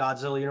like the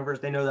Godzilla universe,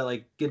 they know that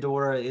like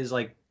Ghidorah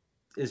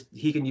is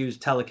he can use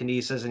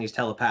telekinesis and he's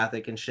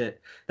telepathic and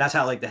shit. That's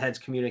how like the heads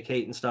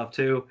communicate and stuff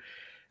too.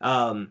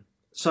 So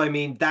I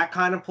mean that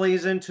kind of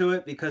plays into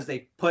it because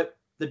they put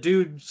the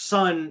dude's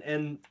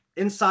son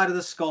inside of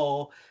the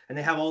skull, and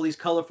they have all these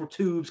colorful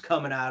tubes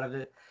coming out of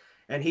it,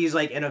 and he's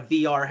like in a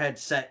VR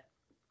headset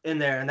in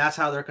there, and that's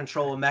how they're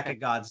controlling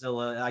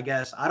Mechagodzilla, I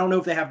guess. I don't know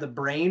if they have the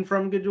brain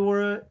from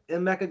Ghidorah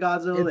in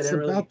Mechagodzilla. It's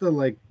about the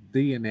like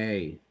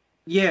DNA.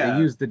 Yeah, they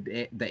use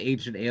the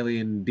ancient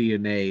alien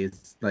DNA.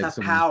 It's like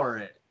to power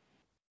it.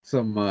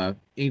 Some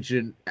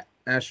ancient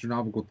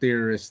astronomical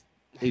theorist,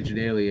 ancient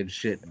alien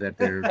shit that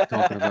they're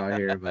talking about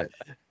here, but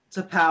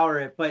to power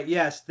it. But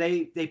yes,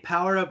 they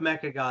powered up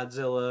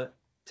Mechagodzilla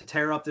to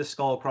tear up this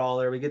skull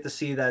crawler. We get to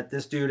see that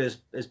this dude is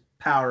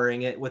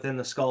powering it within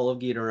the skull of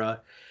Ghidorah.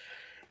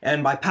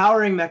 And by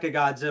powering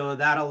Mechagodzilla,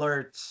 that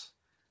alerts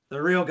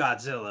the real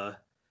Godzilla,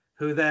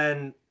 who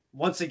then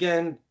once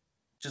again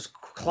just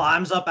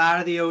climbs up out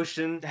of the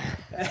ocean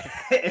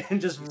and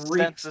just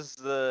senses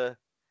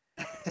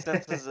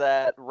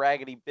that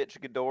raggedy bitch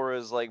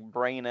Ghidorah's like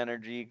brain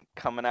energy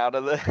coming out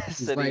of the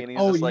city, like, and he's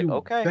just like,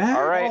 okay, back?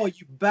 all right. Oh,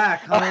 you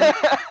back,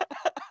 huh?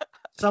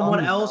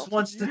 Someone else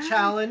wants to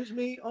challenge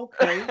me?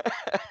 Okay.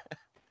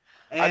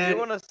 And I do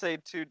want to say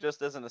too,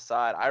 just as an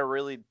aside, I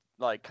really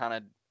like kind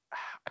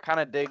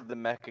of dig the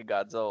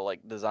Mechagodzilla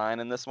like design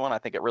in this one. I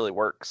think it really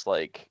works.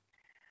 Like,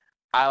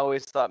 I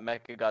always thought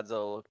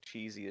Mechagodzilla looked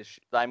cheesy as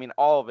shit. I mean,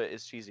 all of it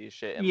is cheesy as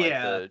shit in like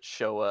the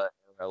Showa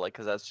era, like,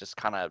 because that's just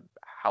kind of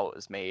how it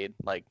was made.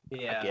 Like,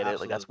 yeah, I get it,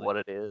 like that's what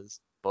it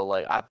is. But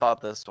like, I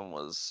thought this one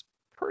was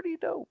pretty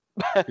dope.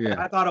 Yeah,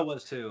 I thought it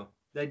was too.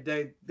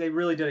 They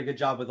really did a good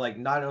job with like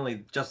not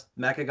only just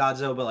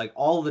Mechagodzilla, but like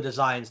all the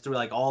designs through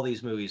like all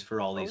these movies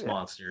for all these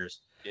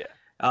monsters. Yeah.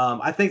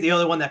 I think the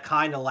only one that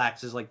kind of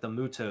lacks is like the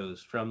Mutos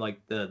from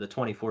like the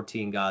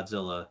 2014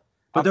 Godzilla,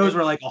 but those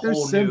were like a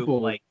whole simple.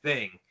 new like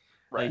thing.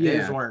 Right. Like,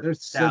 those weren't they're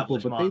simple,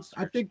 but monsters.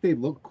 I think they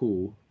look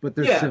cool, but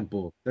they're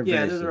simple. They're very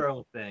they're simple. their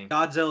own thing.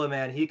 Godzilla,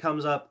 man, he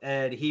comes up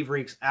and he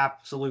wreaks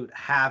absolute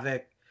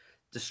havoc,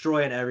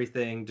 destroying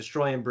everything,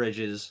 destroying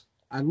bridges.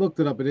 I looked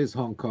it up. It is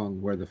Hong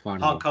Kong where the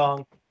final. Hong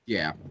Kong.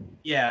 Yeah.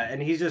 Yeah,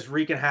 and he's just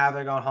wreaking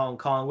havoc on Hong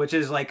Kong, which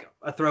is like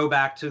a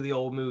throwback to the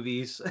old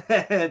movies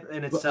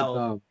in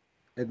itself.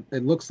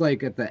 It looks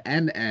like at the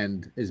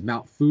end is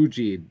Mount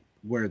Fuji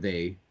where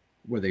they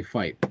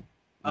fight.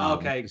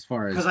 Okay, as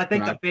far as because I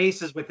think the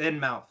base is within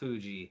Mount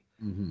Fuji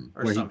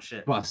or where some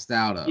shit. Bust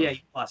out of. Yeah,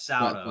 he busts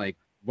out of. Like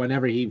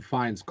whenever he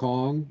finds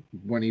Kong,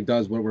 when he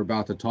does what we're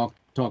about to talk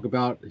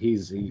about,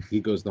 he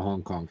goes to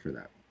Hong Kong for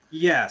that.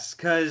 Yes,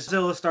 because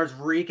Godzilla starts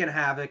wreaking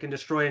havoc and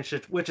destroying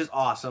shit, which is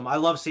awesome. I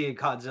love seeing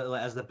Godzilla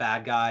as the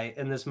bad guy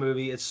in this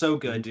movie. It's so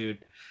good, dude.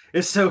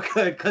 It's so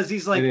good because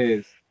he's like,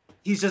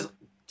 he's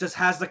just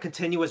has the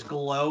continuous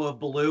glow of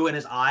blue, and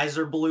his eyes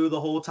are blue the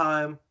whole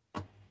time.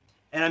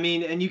 And I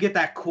mean, and you get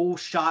that cool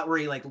shot where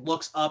he like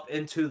looks up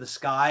into the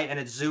sky and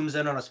it zooms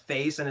in on his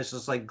face and it's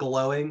just like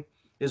glowing.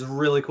 Is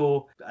really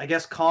cool. I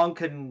guess Kong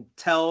can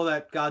tell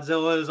that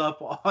Godzilla is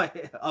up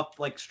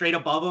like straight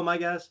above him, I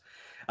guess.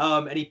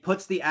 And he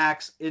puts the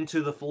axe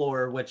into the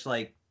floor, which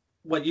like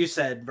what you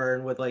said,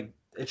 Vern, with like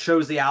it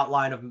shows the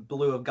outline of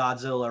blue of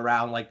Godzilla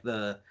around like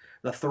the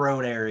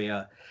throne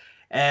area.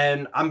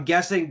 And I'm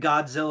guessing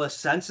Godzilla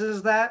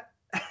senses that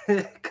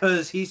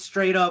because he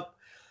straight up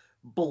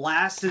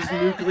blasts his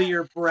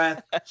nuclear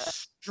breath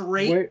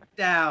straight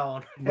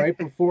down. Right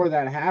before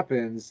that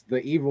happens,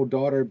 the evil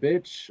daughter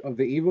bitch of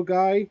the evil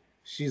guy,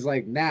 she's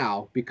like,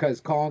 now,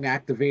 because Kong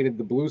activated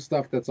the blue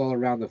stuff that's all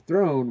around the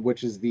throne,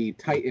 which is the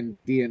Titan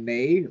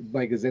DNA,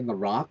 like is in the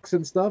rocks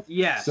and stuff.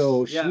 Yes.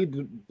 So she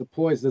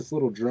deploys this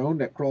little drone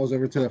that crawls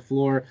over to the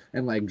floor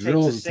and like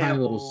drills a tiny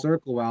little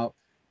circle out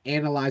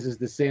analyzes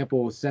the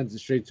sample, sends it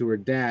straight to her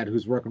dad,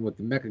 who's working with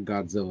the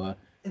Mechagodzilla.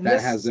 And That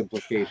this has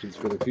implications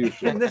for the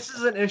future. and this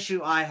is an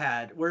issue I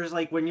had. Whereas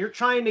like when you're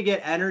trying to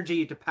get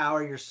energy to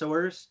power your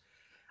source,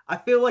 I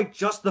feel like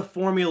just the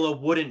formula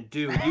wouldn't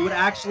do. You would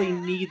actually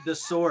need the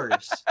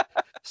source.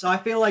 So I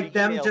feel like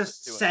them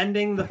just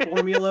sending the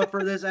formula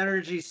for this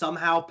energy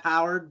somehow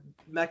powered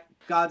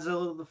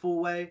Godzilla the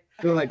full way.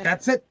 They're like,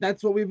 that's it.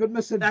 That's what we've been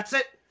missing. That's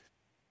it.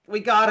 We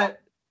got it.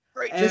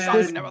 Great. This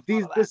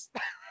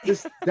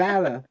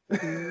data.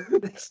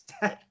 this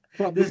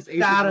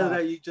data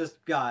that you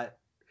just got.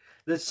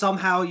 That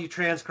somehow you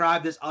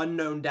transcribe this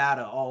unknown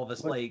data all of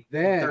us like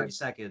in 30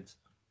 seconds.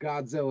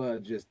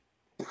 Godzilla just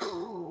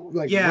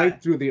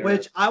right through the earth.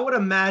 Which I would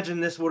imagine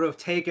this would have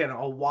taken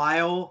a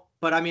while,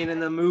 but I mean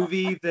in the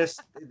movie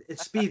it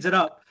speeds it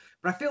up.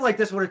 But I feel like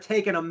this would have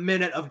taken a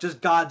minute of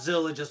just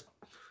Godzilla just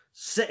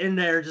sitting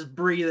there just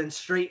breathing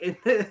straight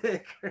into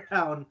the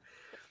ground.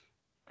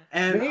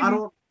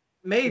 And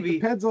maybe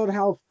it depends on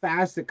how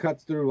fast it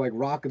cuts through like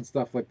rock and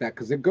stuff like that,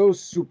 because it goes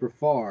super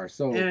far.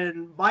 So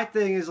and my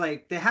thing is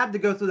like they had to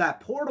go through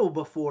that portal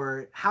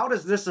before. How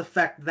does this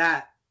affect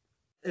that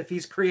if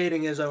he's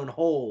creating his own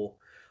hole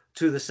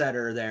to the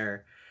center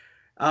there?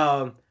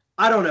 I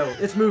don't know.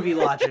 It's movie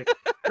logic.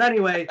 But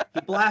anyway,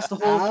 he blasts the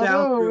hole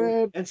down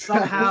through, and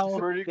somehow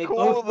they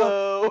both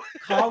look.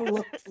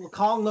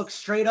 Kong looks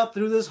straight up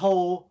through this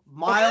hole,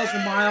 miles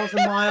and miles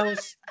and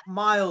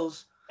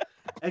miles.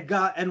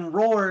 And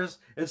roars.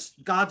 And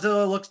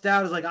Godzilla looks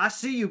down. Is like, "I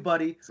see you,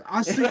 buddy.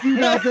 I see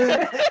you out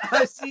there.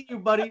 I see you,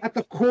 buddy. At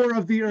the core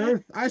of the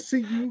earth, I see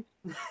you."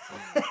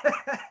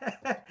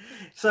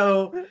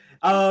 So,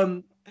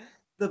 the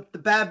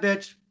bad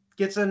bitch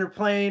gets in her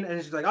plane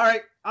and she's like, "All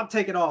right, I'm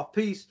taking off.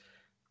 Peace."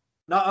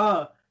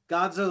 Nuh-uh.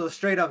 Godzilla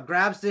straight up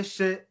grabs this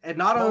shit and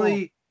not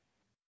only.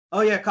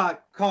 Oh yeah,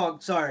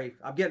 Kong. Sorry,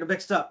 I'm getting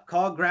mixed up.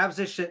 Kong grabs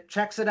this shit,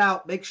 checks it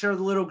out, makes sure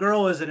the little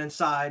girl isn't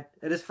inside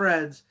and his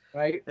friends.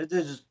 Right. It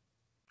just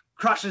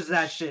crushes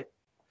that shit.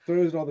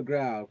 Throws it on the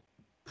ground.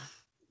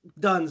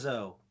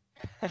 Dunzo.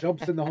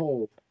 Jumps in the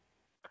hole.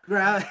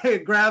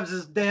 Grabs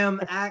his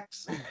damn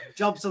axe,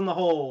 jumps in the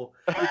hole.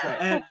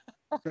 And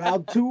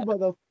round two,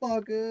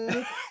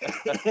 motherfucker.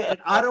 And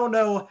I don't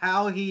know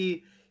how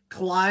he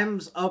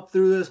climbs up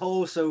through this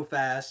hole so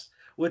fast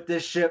with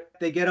this ship.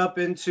 They get up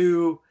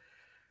into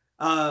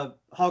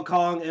Hong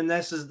Kong, and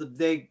this is the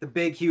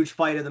big huge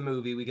fight of the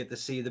movie. We get to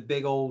see the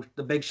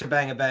big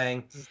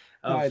shebang-a-bang.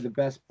 Probably the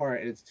best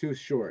part. It's too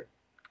short.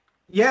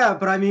 Yeah,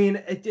 but I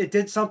mean, it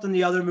did something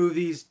the other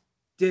movies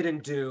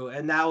didn't do,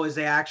 and that was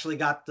they actually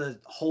got the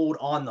hold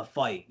on the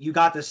fight. You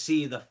got to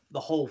see the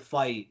whole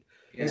fight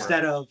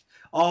instead of,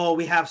 oh,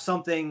 we have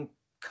something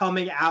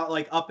coming out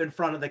like up in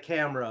front of the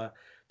camera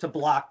to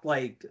block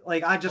like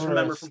I just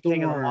remember from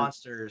King of the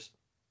Monsters.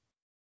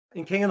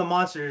 In King of the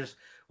Monsters,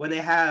 when they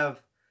have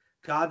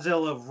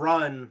Godzilla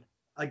run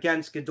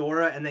against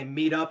Ghidorah and they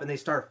meet up and they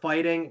start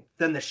fighting,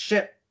 then the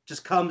ship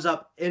just comes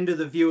up into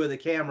the view of the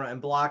camera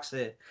and blocks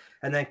it,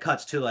 and then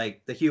cuts to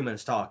like the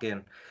humans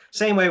talking.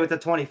 Same way with the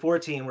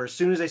 2014, where as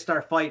soon as they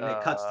start fighting,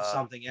 it cuts to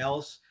something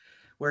else.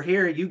 Where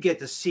here you get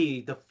to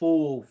see the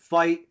full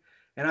fight,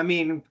 and I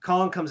mean,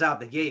 Kong comes out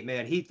the gate,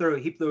 man. He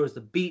throws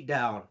the beat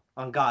down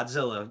on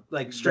Godzilla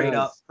like straight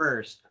up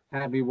first.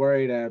 Had me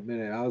worried at a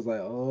minute. I was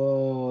like,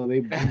 oh, they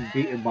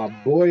beating my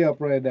boy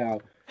up right now.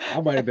 I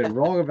might have been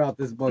wrong about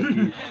this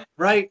monkey.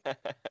 Right?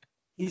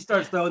 He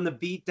starts throwing the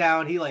beat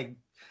down. He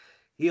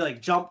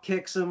jump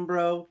kicks him,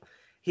 bro.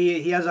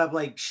 He ends up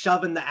like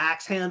shoving the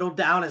axe handle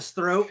down his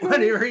throat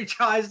whenever he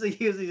tries to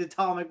use his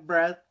atomic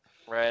breath.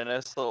 Right, and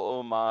it's a little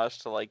homage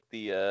to like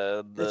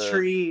the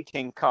tree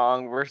King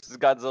Kong versus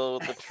Godzilla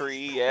with the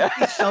tree. Yeah,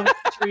 he shoves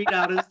the tree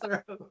down his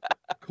throat.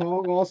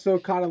 Kong also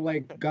kind of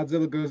like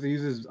Godzilla goes to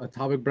use his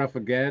atomic breath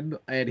again,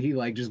 and he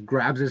like just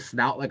grabs his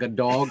snout like a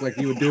dog, like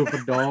he would do if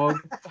a dog,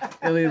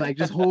 and he like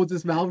just holds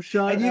his mouth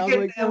shut.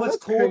 And what's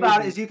cool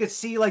about it is you could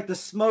see like the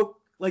smoke,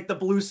 like the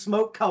blue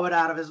smoke coming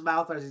out of his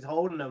mouth as he's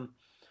holding him.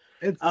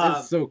 It's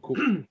so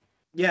cool.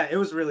 Yeah, it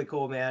was really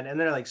cool, man. And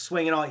they're like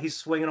he's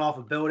swinging off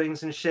of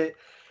buildings and shit.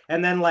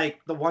 And then like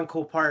the one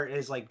cool part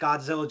is like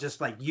Godzilla just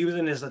like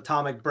using his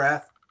atomic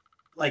breath,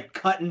 like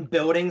cutting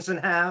buildings in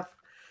half,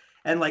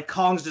 and like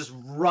Kong's just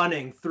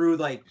running through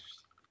like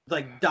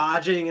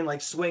dodging and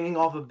like swinging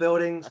off of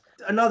buildings.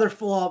 Another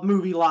flaw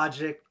movie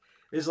logic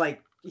is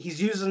like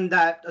he's using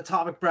that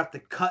atomic breath to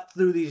cut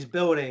through these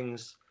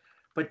buildings,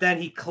 but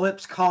then he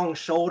clips Kong's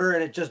shoulder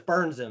and it just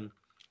burns him.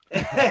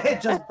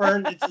 It just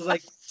burns. It just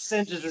like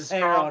cinches his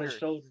hair on his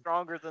shoulder.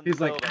 Stronger than he's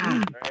like,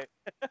 right?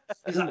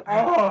 He's like,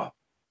 oh.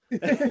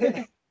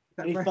 And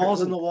he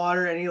falls in the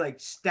water and he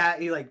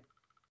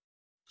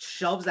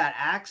shoves that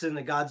axe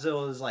into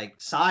Godzilla's like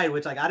side,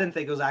 which like I didn't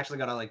think it was actually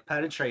gonna like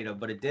penetrate him,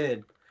 but it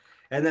did.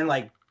 And then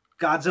like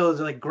Godzilla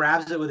like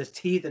grabs it with his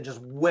teeth and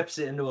just whips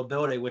it into a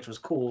building, which was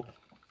cool.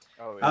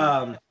 Oh,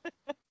 yeah.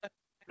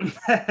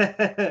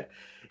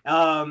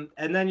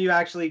 And then you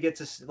actually get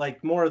to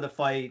like more of the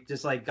fight,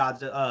 just like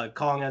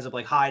Kong ends up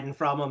like hiding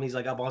from him. He's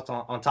like up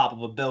on top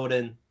of a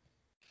building.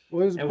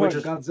 Well,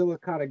 Godzilla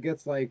kind of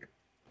gets like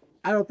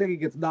I don't think he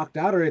gets knocked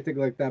out or anything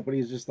like that, but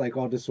he's just like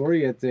all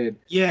disoriented. And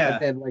Yeah.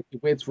 then like he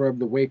waits for him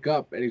to wake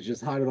up, and he's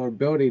just hiding on a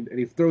building, and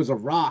he throws a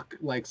rock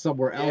like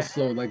somewhere else,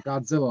 so like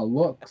Godzilla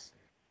looks,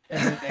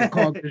 and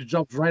Kong just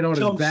jumps right on his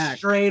Jumps back.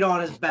 straight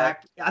on his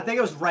back. I think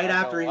it was right I know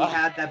after he why.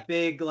 had that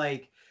big,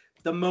 like,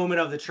 the moment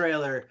of the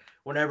trailer,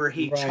 whenever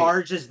he Right.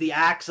 charges the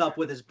axe up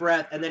with his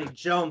breath, and then he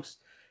jumps,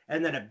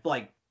 and then it,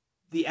 like,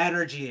 the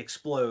energy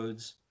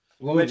explodes.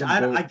 Blows Which them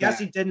I both guess back.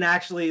 he didn't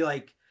actually,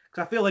 like,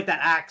 because I feel like that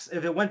axe,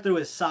 if it went through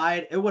his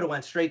side, it would have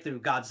went straight through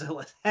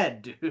Godzilla's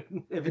head, dude.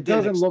 If It didn't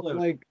doesn't look explode.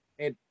 like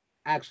it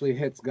actually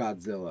hits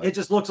Godzilla. It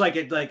just looks like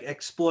it, like,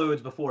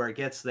 explodes before it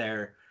gets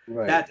there.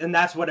 Right.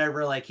 That's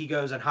whatever, like, he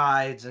goes and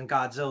hides, and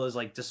Godzilla's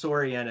like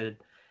disoriented,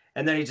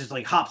 and then he just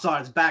like hops on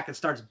his back and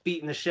starts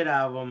beating the shit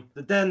out of him.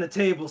 But then the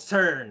tables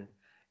turn.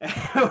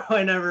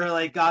 Whenever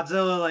like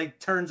Godzilla like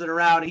turns it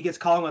around, he gets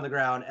Kong on the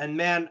ground. And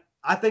man,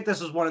 I think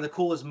this was one of the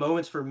coolest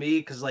moments for me,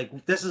 because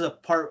like this is a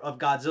part of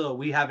Godzilla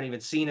we haven't even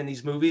seen in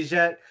these movies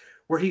yet,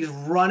 where he's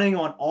running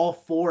on all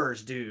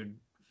fours, dude.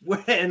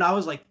 And I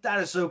was like, that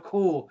is so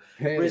cool.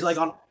 Where he's like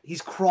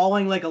he's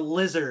crawling like a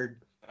lizard.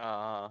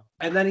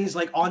 And then he's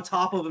like on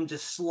top of him,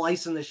 just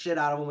slicing the shit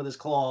out of him with his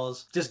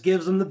claws. Just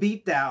gives him the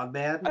beat down,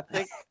 man.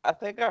 I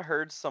think I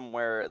heard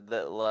somewhere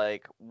that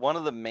like one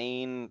of the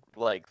main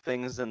like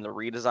things in the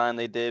redesign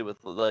they did with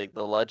like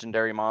the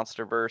legendary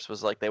monster verse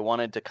was like they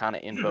wanted to kind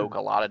of invoke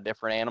a lot of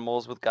different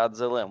animals with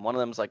Godzilla, and one of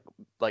them's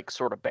like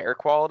sort of bear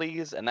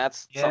qualities, and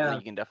that's something that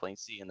you can definitely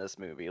see in this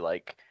movie.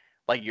 Like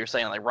you're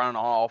saying, like running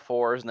on all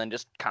fours and then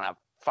just kind of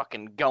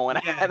fucking going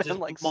at him,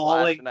 like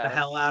mauling slashing the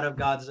hell out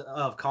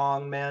of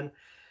Kong, man.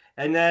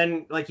 And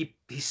then like he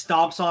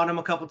stomps on him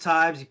a couple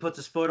times. He puts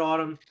his foot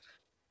on him,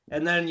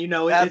 and then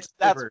it's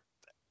over.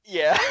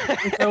 Yeah,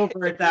 it's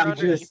over at that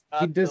point.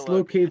 He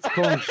dislocates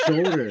Kong's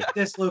shoulder.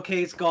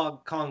 Dislocates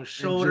Kong's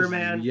shoulder,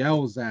 man.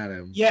 Yells at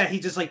him. Yeah, he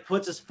just like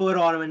puts his foot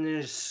on him and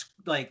then just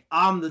like,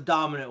 I'm the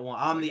dominant one.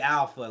 I'm the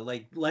alpha.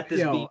 Like, let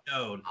this be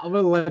known. I'm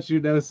gonna let you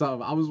know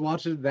something. I was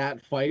watching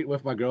that fight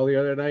with my girl the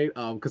other night,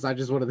 because I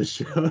just wanted to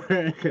show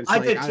her. I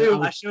did too.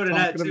 I showed her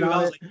that too.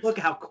 I was like, look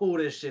how cool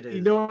this shit is.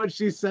 You know what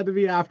she said to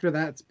me after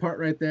that part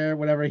right there?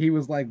 Whenever he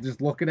was like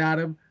just looking at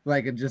him,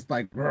 like and just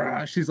like,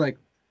 she's like,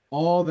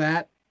 all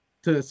that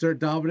to assert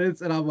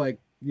dominance, and I'm like,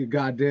 you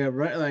goddamn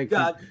right. Like,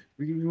 what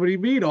do you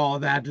mean all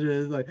that?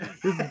 Like,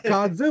 this is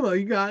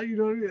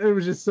Godzilla. It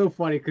was just so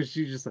funny because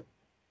she's just like.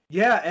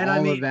 Yeah, and all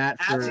I mean, of that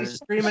as he's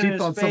screaming she in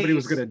his thought face, somebody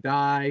was gonna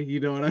die. You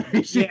know what I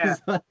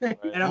mean?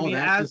 And I mean,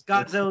 as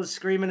Godzilla's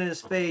screaming in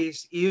his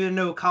face, even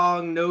though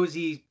Kong knows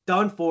he's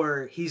done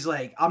for, he's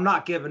like, "I'm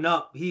not giving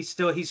up." He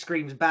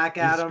screams back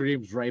at him.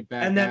 Screams right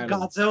back. And then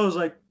Godzilla's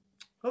like,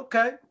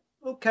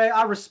 "Okay,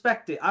 I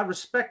respect it. I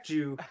respect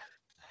you.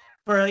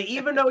 For like,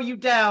 even though you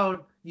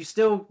down, you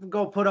still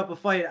go put up a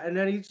fight." And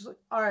then he's like,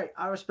 "All right,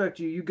 I respect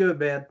you. You good,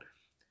 man."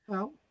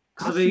 Well,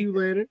 I'll see you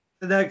later.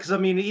 Because I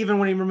mean, even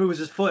when he removes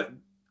his foot,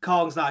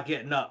 Kong's not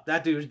getting up.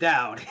 That dude's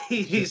down.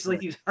 He's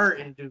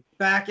hurting, dude.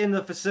 Back in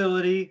the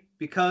facility,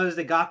 because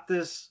they got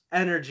this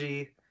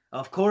energy,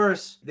 of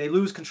course, they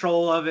lose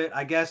control of it.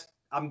 I'm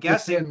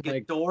guessing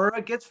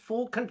Ghidorah gets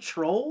full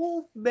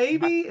control,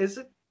 maybe? Is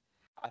it?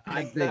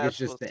 I think it's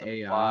just the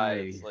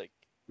AI.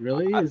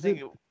 Really? Is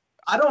it?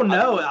 I don't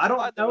know. I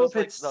don't know if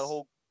it's the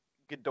whole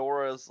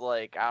Ghidorah's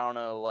like, I don't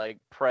know, like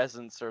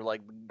presence or like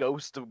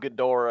ghost of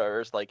Ghidorah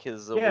or like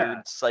his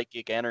weird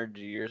psychic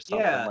energy or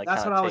something. Yeah, like,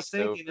 that's what I was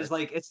thinking. Is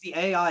like it's the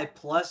AI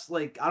plus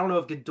like I don't know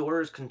if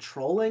Ghidorah's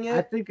controlling it.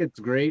 I think it's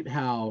great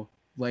how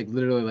like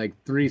literally like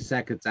 3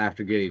 seconds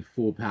after getting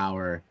full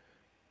power,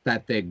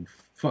 that thing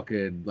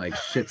fucking like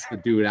shits the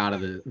dude out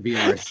of the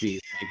VR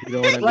seat. Like, you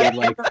know what I mean?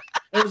 Like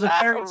it was a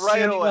very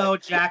Samuel L.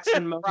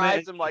 Jackson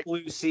moment in like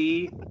Blue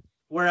Sea,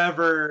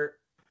 wherever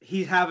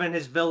he's having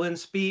his villain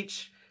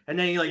speech. And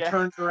then he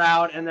turns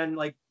around, and then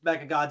like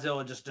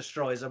Mechagodzilla just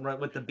destroys him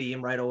with the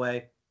beam right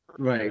away.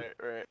 Right.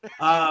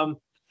 And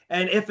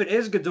if it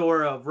is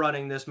Ghidorah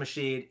running this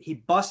machine, he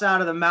busts out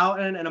of the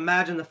mountain, and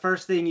imagine the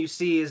first thing you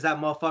see is that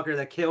motherfucker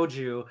that killed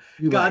you.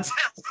 Godzilla.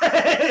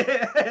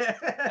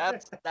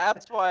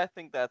 That's why I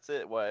think that's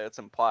it. Why it's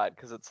implied,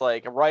 because it's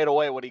like right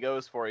away what he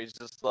goes for. He's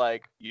just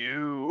like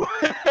you.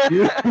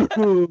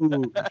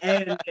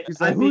 And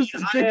he's like,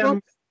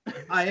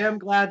 I am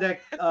glad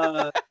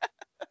that.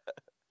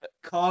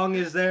 Kong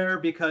is there,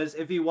 because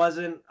if he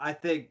wasn't, I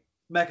think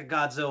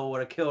Mechagodzilla would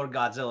have killed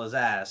Godzilla's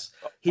ass.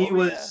 He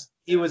was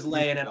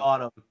laying it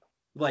on him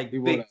like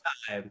big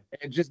time.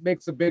 It just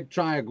makes a big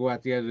triangle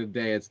at the end of the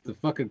day. It's the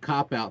fucking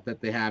cop out that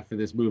they have for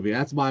this movie.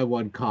 That's my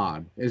one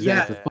con. Is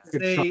that it's a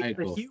fucking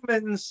triangle. The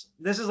humans.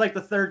 This is like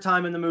the third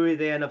time in the movie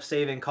they end up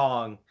saving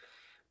Kong.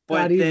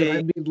 But not even.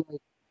 I mean,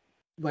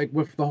 like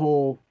with the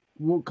whole.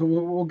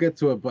 We'll get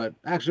to it, but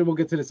actually we'll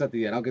get to this at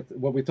the end. I'll get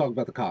when we talk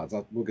about the cons.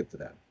 We'll get to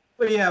that.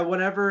 But yeah,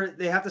 whenever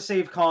they have to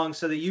save Kong,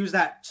 so they use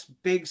that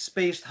big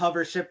spaced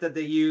hover ship that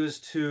they use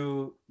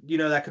to,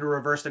 that could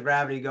reverse the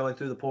gravity going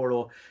through the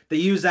portal. They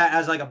use that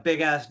as like a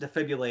big ass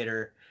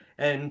defibrillator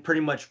and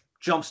pretty much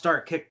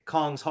kick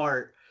Kong's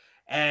heart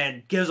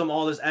and gives him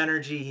all this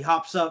energy. He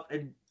hops up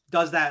and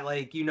does that,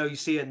 like, you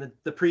see it in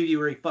the preview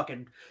where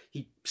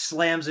he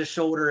slams his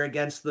shoulder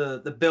against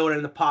the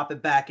building to pop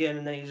it back in,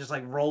 and then he just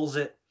like rolls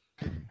it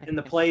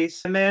into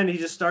place. And man, he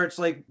just starts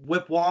like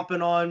whip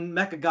womping on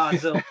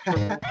Mechagodzilla for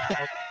a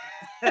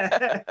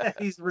while.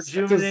 He's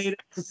rejuvenated.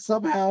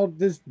 Somehow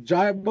this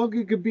giant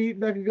monkey could beat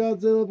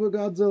Mechagodzilla, but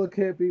Godzilla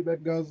can't beat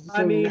Mechagodzilla.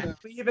 I mean,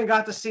 we even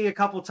got to see a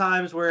couple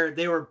times where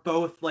they were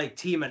both like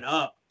teaming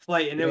up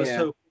fighting. It was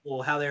so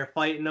cool how they were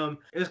fighting them.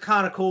 It was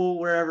kind of cool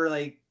wherever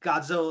like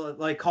Godzilla,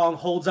 like Kong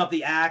holds up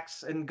the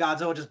axe and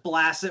Godzilla just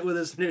blasts it with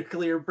his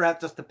nuclear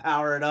breath just to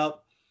power it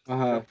up.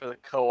 For the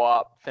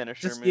co-op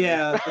finisher move.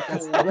 Yeah, the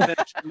co-op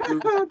finisher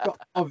move.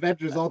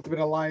 Avengers Ultimate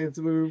Alliance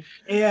move.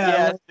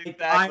 Yeah, like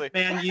exactly.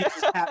 Iron Man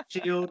uses Cap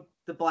Shield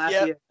to blast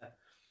it.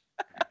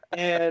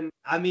 And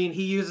I mean,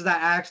 he uses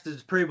that axe to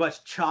pretty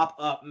much chop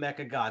up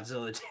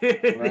Mechagodzilla,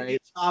 dude. Right. He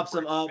chops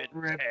him up,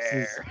 rips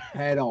his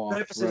head off.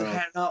 Rips his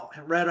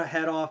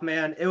head off,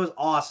 man. It was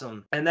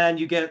awesome. And then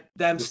you get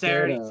them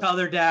staring each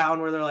other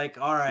down, where they're like,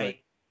 "All right,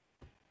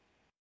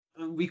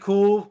 we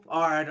cool?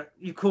 All right,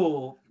 you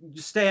cool?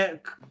 Just stay."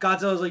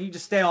 Godzilla's like, "You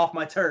just stay off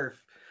my turf."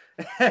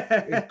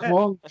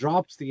 Kong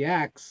drops the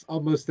axe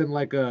almost in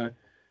like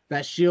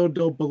that shield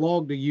don't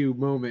belong to you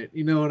moment.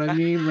 You know what I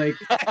mean? Like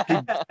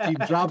he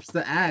drops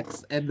the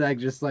axe and like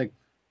just like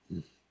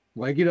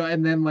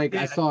and then like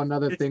I saw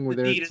another thing where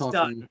they're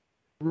talking.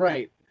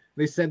 Right.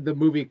 They said the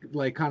movie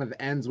like kind of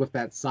ends with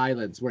that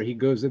silence where he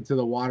goes into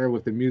the water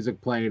with the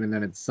music playing and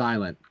then it's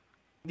silent.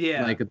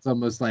 Yeah. Like it's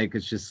almost like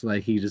it's just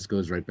like he just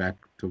goes right back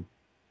to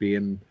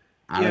being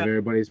out of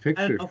everybody's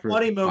picture. And a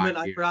funny moment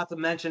I forgot to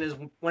mention is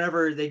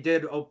whenever they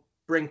did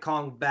bring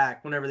Kong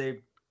back, whenever they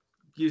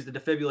used the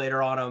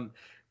defibrillator on him,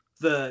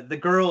 the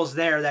girl's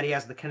there that he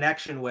has the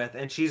connection with,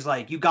 and she's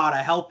like, "You gotta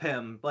help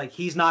him. Like,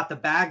 he's not the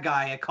bad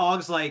guy." And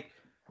Kong's like,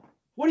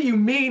 "What do you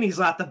mean he's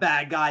not the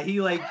bad guy?" He's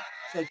like,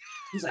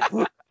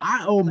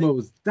 I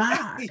almost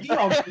died. He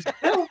almost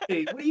killed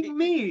me. What do you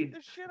mean?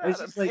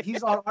 It's just like,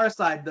 he's on our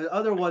side. The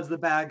other one's the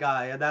bad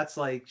guy, and that's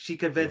like, she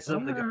convinced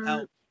him to go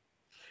help.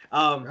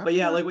 But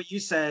yeah, like what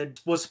you said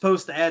was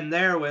supposed to end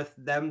there with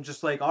them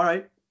just like, "All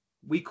right,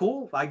 we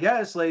cool, I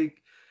guess."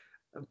 Like,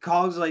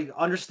 Kong's like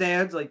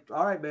understands, like,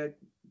 "All right, man.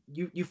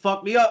 You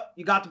fucked me up.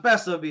 You got the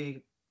best of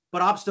me,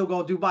 but I'm still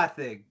gonna do my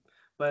thing."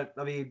 But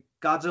I mean,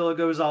 Godzilla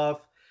goes off,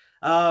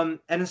 and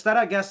instead,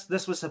 I guess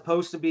this was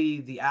supposed to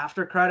be the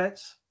after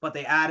credits, but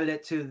they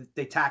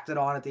tacked it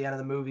on at the end of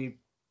the movie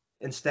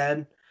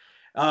instead.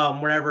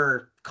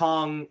 Whenever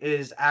Kong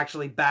is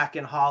actually back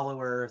in Hollow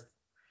Earth,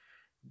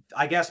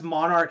 I guess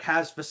Monarch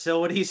has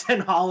facilities in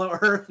Hollow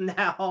Earth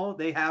now.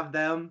 They have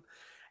them.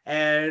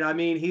 And I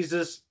mean, he's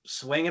just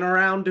swinging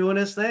around doing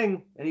his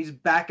thing, and he's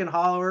back in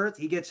Hollow Earth.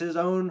 He gets his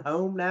own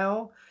home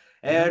now,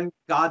 and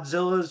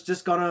Godzilla's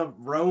just gonna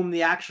roam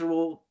the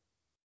actual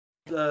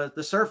the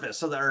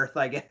surface of the Earth,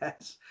 I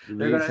guess.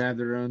 They're gonna have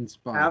their own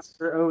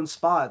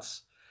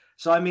spots.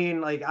 So I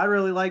mean, like, I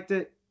really liked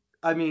it.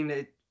 I mean,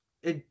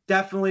 it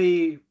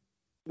definitely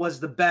was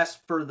the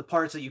best for the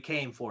parts that you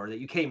came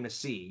to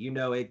see. You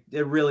know, it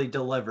really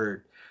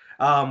delivered.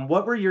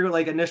 What were your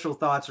like initial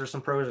thoughts or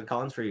some pros and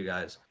cons for you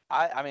guys?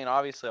 I mean,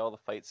 obviously all the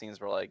fight scenes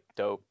were like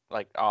dope,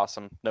 like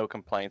awesome, no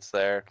complaints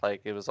there.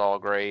 Like, it was all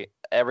great.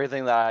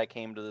 Everything that I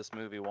came to this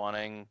movie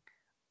wanting,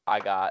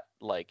 I got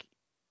like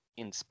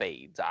in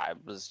spades. I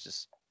was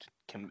just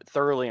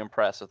thoroughly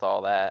impressed with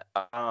all that.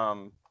 I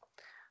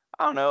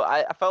don't know.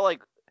 I felt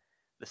like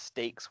the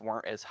stakes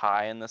weren't as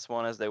high in this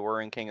one as they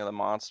were in King of the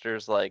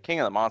Monsters. Like,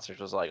 King of the Monsters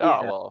was like,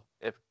 oh well,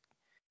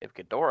 if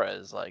Ghidorah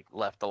is like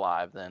left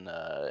alive, then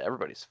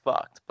everybody's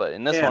fucked. But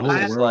in this one,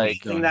 it's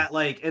like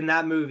in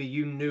that movie,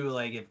 you knew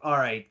like, if all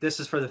right, this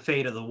is for the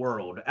fate of the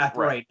world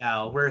right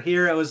now. Where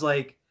here it was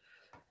like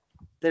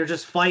they're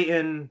just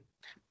fighting,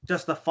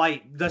 just to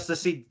fight, just to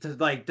see, to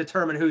like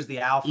determine who's the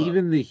alpha.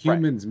 Even the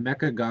humans'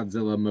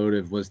 Mechagodzilla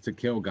motive was to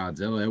kill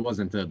Godzilla. It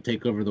wasn't to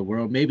take over the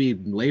world. Maybe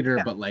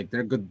later, but like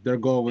their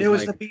goal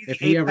was like,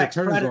 if he ever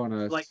turns on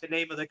us, like the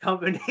name of the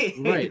company.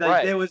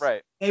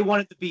 Right, They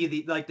wanted to be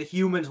the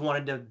humans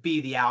wanted to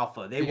be the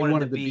alpha. They wanted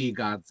to be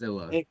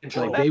Godzilla.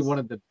 Like, they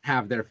wanted to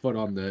have their foot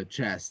on the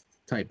chest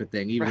type of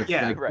thing. Even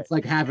it's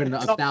like having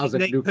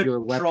 1,000 nuclear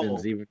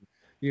weapons. Even.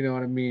 You know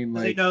what I mean?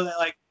 Like, they know that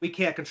like we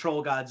can't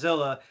control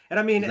Godzilla, and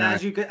I mean,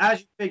 as you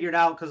figured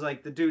out, because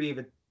like the dude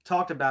even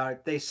talked about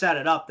it, they set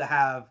it up to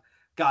have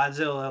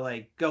Godzilla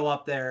like go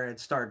up there and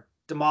start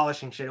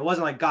demolishing shit. It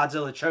wasn't like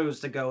Godzilla chose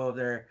to go over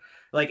there.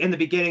 Like, in the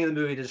beginning of the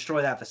movie, to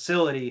destroy that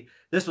facility,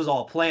 this was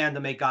all planned to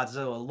make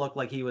Godzilla look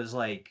like he was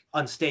like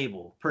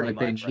unstable, pretty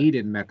much. Like they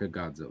needed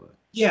Mechagodzilla.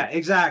 Yeah,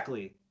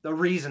 exactly. The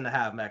reason to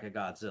have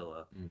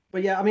Mechagodzilla.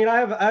 But yeah, I mean, I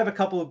have a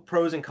couple of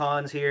pros and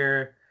cons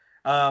here.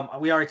 We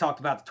already talked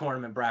about the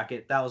tournament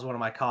bracket. That was one of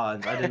my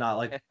cons. I did not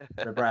like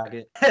the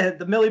bracket.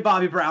 The Millie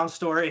Bobby Brown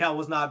story, I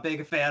was not a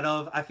big fan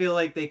of. I feel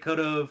like they could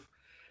have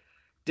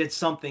did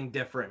something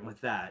different with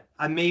that.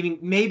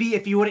 Maybe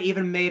if you would have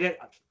even made it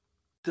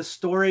the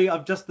story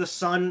of just the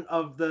son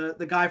of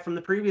the guy from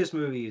the previous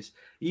movies.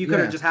 You could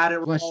have just had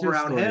it flesh revolve his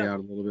around story him, out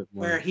a little bit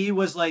more. where he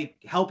was like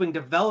helping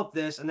develop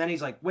this, and then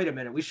he's like, wait a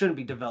minute, we shouldn't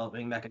be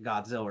developing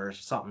Mechagodzilla or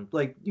something.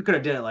 Like, you could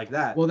have did it like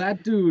that. Well,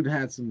 that dude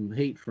had some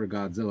hate for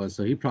Godzilla,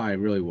 so he probably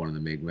really wanted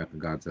to make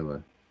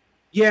Mechagodzilla.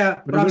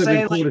 Yeah, but it I'm would have been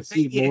saying cool like to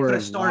see maybe it more could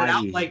have of started why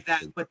out he like that,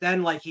 hated. but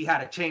then like he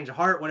had a change of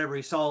heart whenever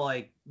he saw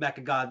like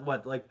Mechagod,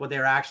 what they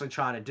were actually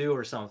trying to do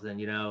or something,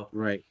 you know?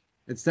 Right.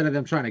 Instead of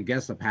them trying to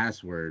guess a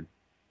password.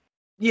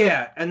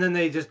 Yeah, and then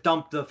they just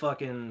dumped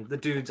the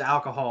dude's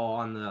alcohol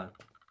on the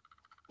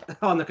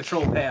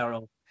control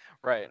panel.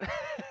 Right.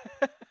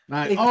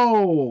 Like,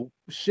 oh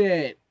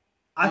shit.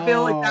 I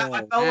feel like that. I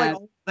Oh, felt like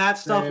all that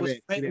stuff damn was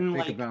it. We didn't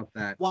written think like about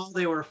that. while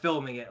they were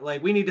filming it.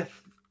 Like, we need to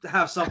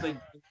have something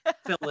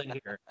fill in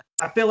here.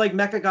 I feel like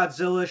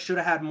Mechagodzilla should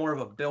have had more of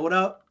a build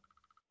up.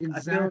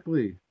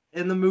 Exactly.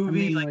 In the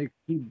movie,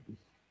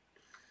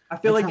 I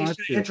feel like they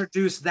should have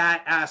introduced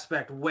that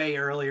aspect way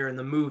earlier in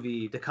the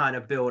movie to kind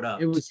of build up.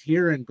 It was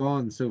here and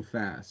gone so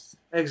fast.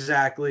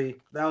 Exactly.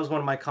 That was one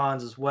of my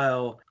cons as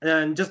well.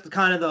 And just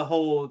kind of the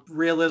whole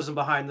realism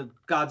behind the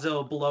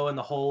Godzilla blowing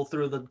the hole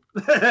through the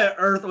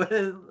earth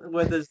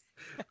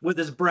with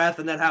his breath,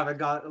 and then having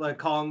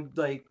Kong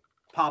like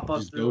pop up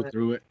just go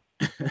through it.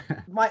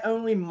 My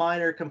only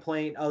minor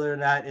complaint other than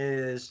that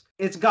is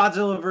it's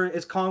Kong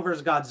versus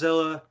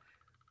Godzilla.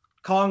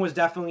 Kong was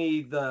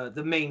definitely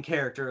the main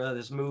character of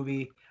this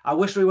movie. I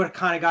wish we would have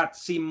kind of got to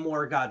see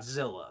more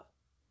Godzilla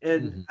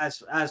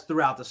as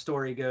throughout the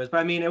story goes. But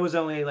I mean, it was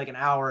only like an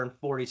hour and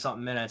 40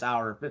 something minutes,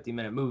 hour and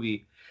 50-minute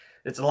movie.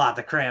 It's a lot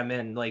to cram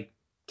in, like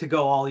to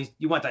go all these.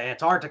 You went to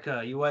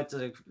Antarctica, you went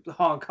to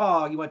Hong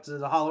Kong, you went to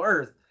the Hollow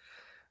Earth.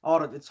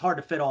 It's hard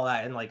to fit all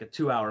that in like a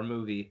 2-hour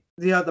movie.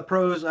 The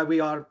pros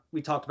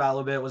we talked about a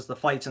little bit was the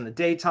fights in the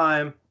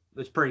daytime. It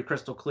was pretty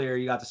crystal clear.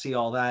 You got to see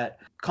all that.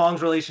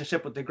 Kong's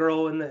relationship with the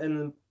girl in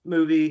the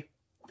movie,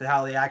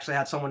 how they actually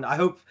had someone. I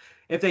hope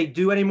if they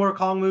do any more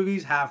Kong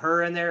movies, have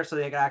her in there so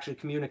they can actually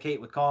communicate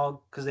with Kong,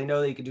 because they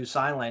know they can do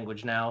sign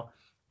language now.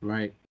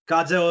 Right.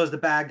 Godzilla is the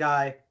bad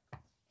guy.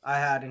 I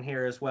had in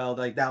here as well.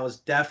 Like, that was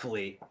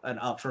definitely an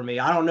up for me.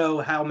 I don't know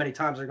how many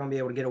times they're going to be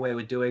able to get away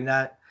with doing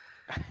that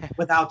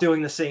without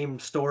doing the same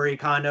story,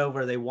 kind of,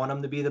 where they want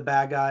him to be the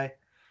bad guy.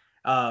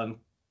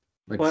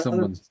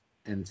 Someone's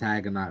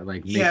antagonized,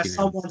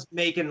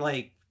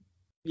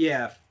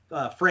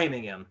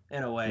 framing him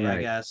in a way, right.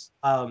 I guess.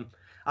 I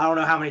don't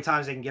know how many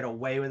times they can get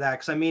away with that,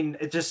 because I mean,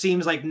 it just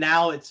seems like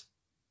now it's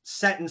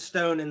set in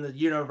stone in the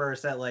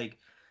universe that like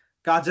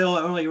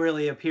Godzilla only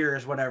really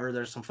appears whenever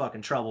there's some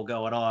fucking trouble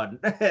going on,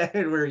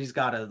 where he's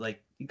gotta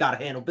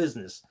handle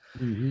business.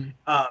 Mm-hmm.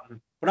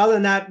 But other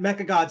than that,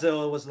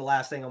 Mechagodzilla was the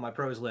last thing on my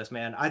pros list,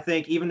 man. I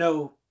think even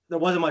though there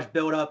wasn't much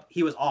build up,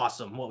 he was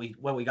awesome. What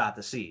we got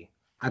to see.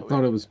 I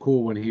thought it was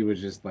cool when he was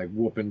just like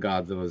whooping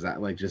Godzilla's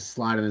at, like just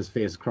sliding his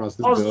face across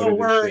the building. I was so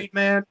worried,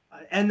 man.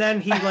 And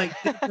then he like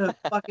he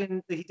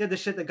did the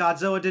shit that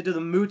Godzilla did to the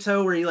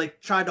Muto, where he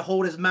like tried to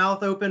hold his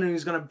mouth open and he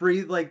was gonna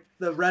breathe like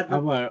the red.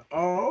 I'm like,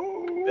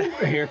 oh,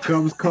 here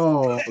comes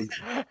Kong.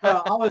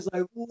 I was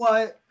like,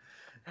 what?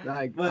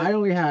 Like, I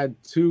only had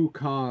 2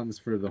 cons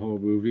for the whole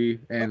movie,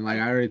 and like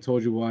I already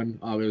told you one.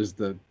 It was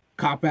the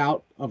cop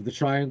out of the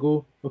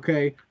triangle,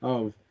 okay,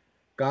 of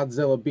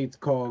Godzilla beats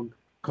Kong.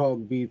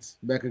 Kong beats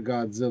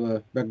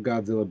Mechagodzilla,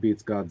 Mechagodzilla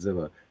beats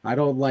Godzilla. I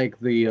don't like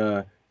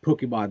the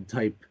Pokemon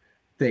type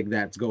thing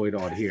that's going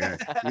on here.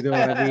 You know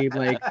what I mean?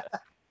 Like,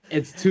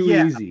 it's too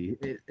easy.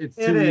 It's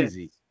too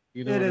easy.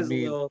 You know what I mean?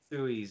 It is a little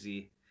too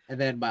easy. And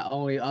then my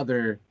only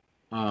other,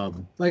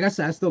 like I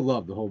said, I still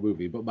love the whole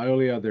movie, but my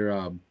only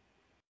other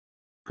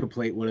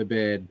complaint would have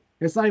been,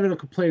 it's not even a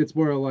complaint, it's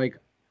more like,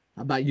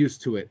 I'm not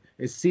used to it,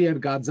 is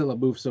seeing Godzilla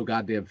move so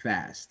goddamn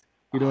fast.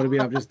 You know what I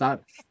mean? I'm just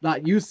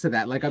not used to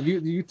that. Like,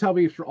 you tell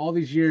me for all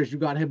these years you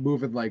got him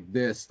moving like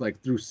this, like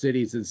through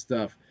cities and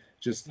stuff.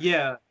 Just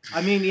I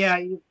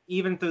mean,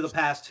 even through the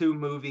past 2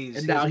 movies,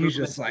 and now he's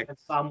just like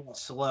somewhat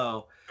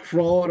slow,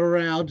 crawling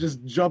around,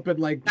 just jumping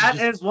like. That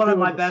is one of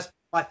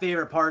my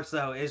favorite parts,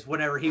 though, is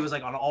whenever he was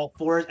like on all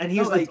fours and he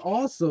was like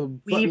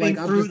awesome, weaving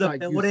through the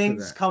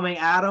buildings coming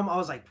at him. I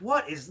was like,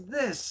 what is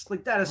this?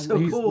 Like, that is so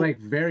he's cool. Like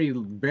very,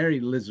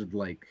 very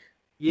lizard-like.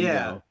 Yeah. You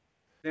know?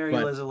 Very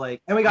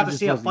lizard-like. And we got to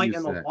see a fight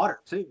in the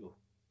water, too.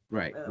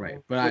 Right.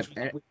 But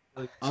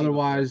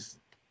otherwise,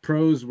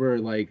 pros were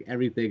like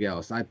everything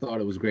else. I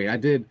thought it was great. I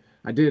did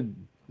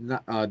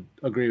not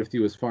agree with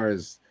you as far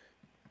as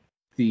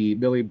the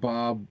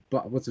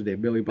what's her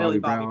name? Millie Bobby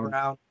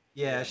Brown.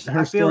 Yeah,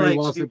 her story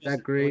wasn't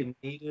that great. Really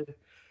needed.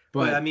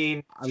 But I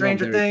mean,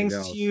 Stranger Things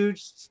is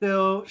huge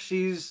still.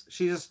 She's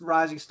a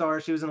rising star.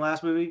 She was in the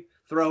last movie.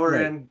 Throw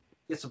her in.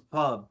 Get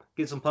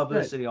some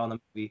publicity on the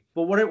movie.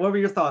 But what were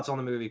your thoughts on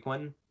the movie,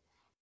 Quentin?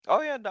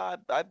 Oh yeah, no,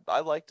 I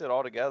liked it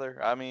altogether.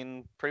 I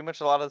mean, pretty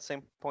much a lot of the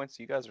same points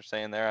you guys are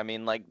saying there. I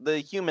mean, like, the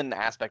human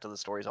aspect of the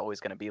story is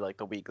always going to be like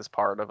the weakest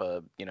part of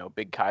a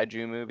big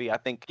kaiju movie. I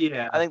think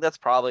that's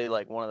probably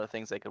like one of the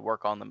things they could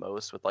work on the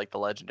most with like the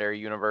Legendary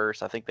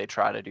universe. I think they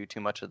try to do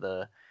too much of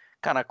the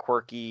kind of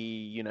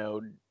quirky,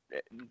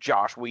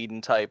 Josh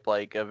Whedon type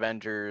like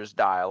Avengers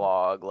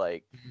dialogue,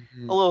 like a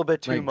Mhm. little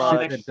bit too Like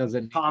much. shit that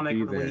doesn't need to Comic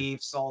be there.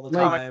 reliefs all the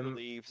Like Comic time.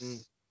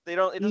 reliefs. They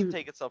don't. It doesn't even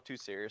take itself too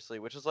seriously,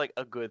 which is like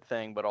a good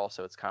thing, but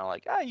also it's kind of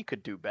like you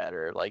could do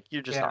better. Like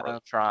you're just not Yeah,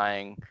 really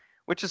trying,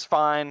 which is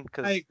fine I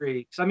because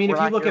agree. So I mean, we're if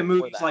you not look here at for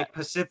movies that. like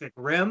Pacific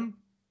Rim,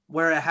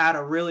 where it had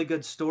a really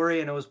good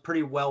story and it was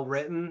pretty well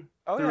written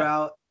Oh yeah.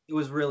 throughout, it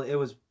was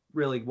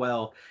really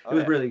well. It Oh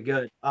was yeah. really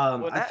good.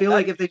 Well, I that feel that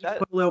like if they just that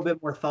put a little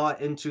bit more thought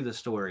into the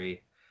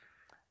story,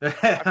 I,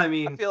 I I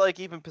mean, feel like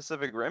even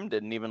Pacific Rim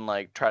didn't even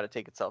like try to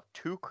take itself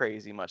too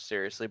crazy much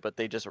seriously, but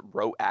they just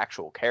wrote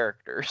actual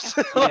characters.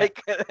 yeah,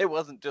 Like it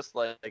wasn't just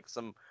like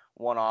some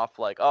one-off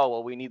like, oh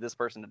well, we need this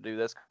person to do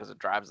this because it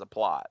drives the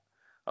plot.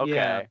 yeah.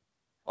 Okay,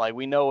 like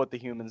we know what the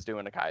humans do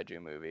in a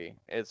kaiju movie.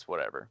 It's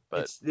whatever.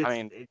 But It's I it's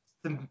mean, it's.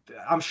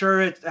 I'm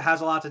sure it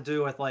has a lot to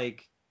do with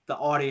like the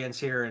audience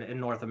here in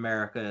North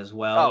America as oh,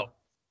 well.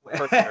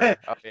 for sure.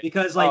 Okay.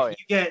 Because Oh like yeah.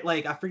 you get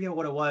like I forget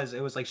what it was.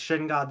 It was like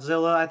Shin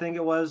Godzilla, I think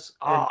it was,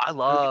 Oh, and I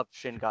love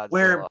Shin Godzilla.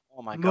 where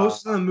Oh my god.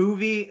 most of the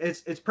movie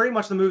it's pretty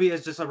much the movie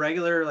is just a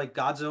regular like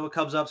Godzilla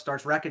comes up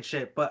starts wrecking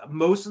shit, but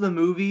most of the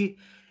movie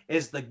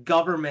is the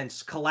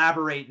governments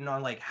collaborating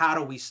on like how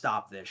do we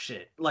stop this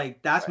shit.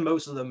 Like that's Right.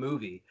 most of the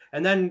movie.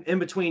 And then in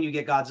between you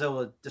get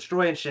Godzilla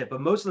destroying shit,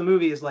 but most of the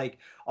movie is like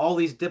all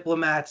these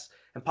diplomats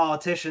and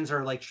politicians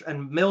are like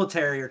and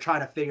military are trying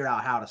to figure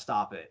out how to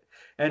stop it.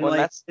 And When like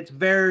that's it's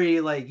very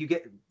like you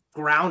get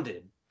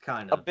grounded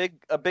kind of.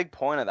 a big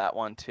point of that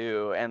one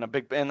too, and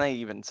they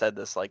even said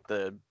this like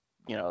the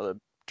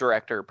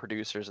director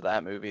producers of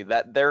that movie,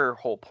 that their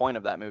whole point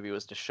of that movie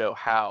was to show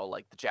how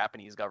like the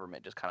Japanese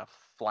government just kind of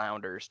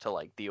flounders to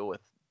like deal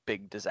with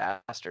big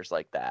disasters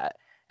like that.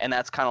 And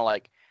that's kind of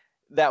like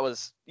that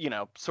was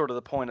sort of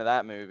the point of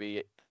that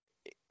movie,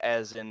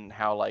 as in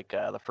how like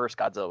the first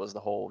Godzilla was the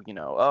whole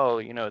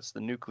it's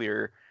the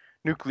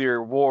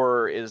nuclear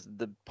war is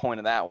the point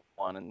of that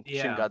one, and Shin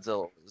Yeah.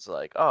 Godzilla was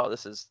like, oh,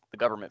 this is the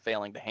government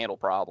failing to handle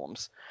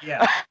problems.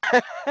 Yeah.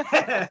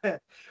 Although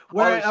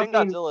Where I Shin mean,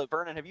 Godzilla,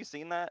 Vernon, have you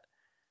seen that?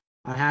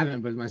 I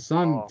haven't, but my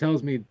son Oh,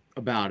 tells me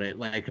about it.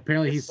 Like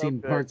apparently it's he's so seen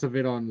good. parts of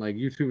it on like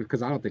YouTube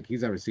because I don't think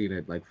he's ever seen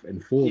it like in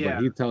full, but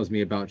yeah, he tells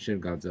me about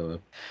Shin Godzilla.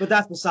 but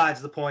that's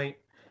besides the point.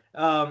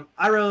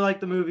 I really like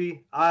the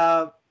movie.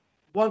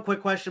 One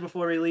quick question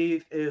before we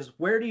leave is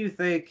where do you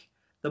think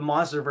the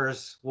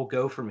MonsterVerse will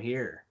go from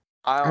here?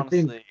 I I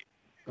think honestly,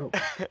 oh,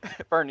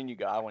 Vernon, you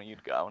go. I want you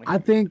to go. I want to I hear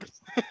you think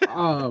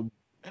first.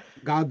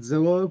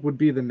 Godzilla would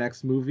be the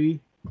next movie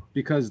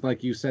because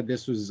like you said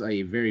this was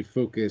a very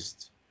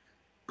focused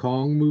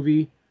Kong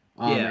movie.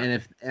 Yeah, And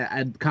if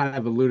I kind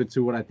of alluded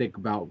to what I think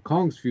about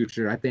Kong's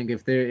future, I think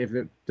if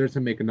they're to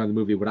make another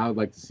movie, what I would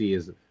like to see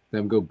is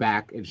them go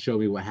back and show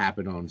me what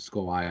happened on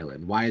Skull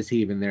Island. Why is he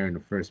even there in the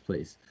first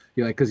place?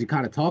 You're like, because he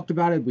kind of talked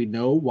about it, we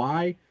know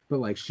why, but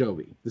like show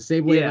me the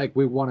same way yeah, like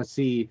we want to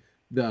see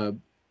the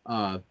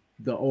uh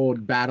the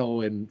old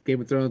battle in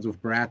Game of Thrones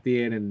with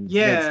Baratheon and Ned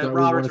yeah. Stark.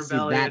 We want Robert's to see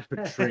Rebellion. that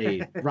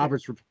portrayed.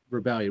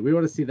 Rebellion. We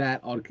want to see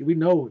that on. We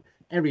know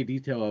every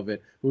detail of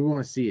it. We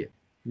want to see it.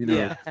 You know,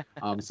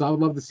 Yeah, so I would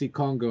love to see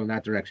Kong go in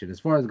that direction. As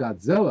far as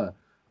Godzilla,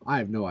 I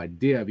have no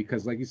idea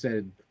because, like you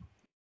said,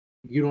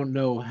 you don't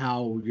know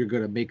how you're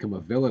gonna make him a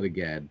villain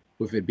again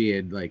with it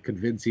being like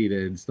convincing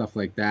and stuff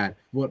like that.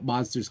 What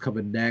monster's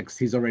coming next?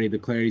 He's already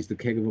declared he's the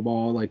king of them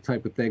all, like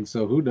type of thing.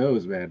 So who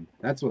knows, man?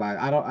 That's what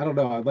I don't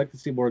know. I'd like to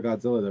see more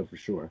Godzilla though for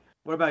sure.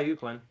 what about you,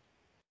 Quinn?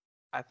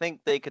 I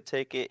think they could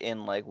take it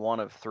in like one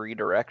of three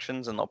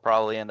directions, and they'll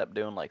probably end up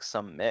doing like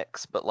some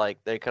mix. But like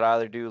they could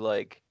either do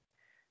like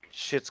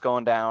shit's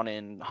going down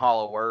in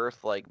Hollow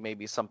Earth, like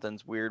maybe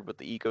something's weird with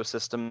the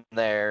ecosystem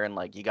there, and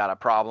like you got a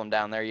problem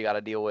down there you got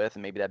to deal with,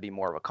 and maybe that'd be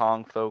more of a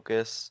Kong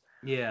focus.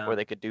 Yeah, Or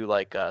they could do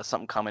like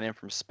something coming in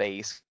from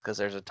space, because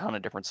there's a ton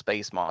of different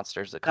space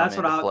monsters that come that's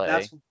what into I play.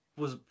 that's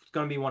was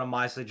going to be one of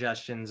my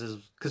suggestions is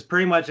because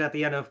pretty much at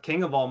the end of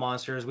King of All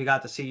Monsters we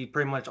got to see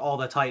pretty much all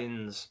the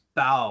Titans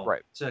bow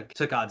Right, to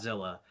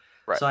Godzilla.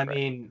 right, So I right.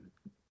 mean,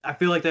 I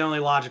feel like the only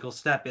logical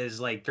step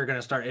is like they're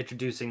gonna start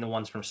introducing the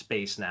ones from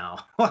space now.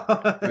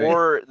 Right.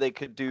 Or they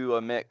could do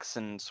a mix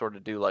and sort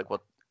of do like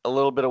what a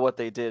little bit of what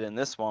they did in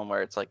this one,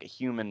 where it's like a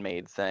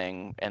human-made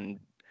thing, and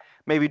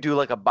maybe do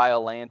like a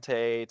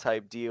Biolante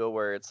type deal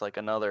where it's like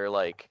another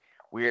like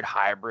weird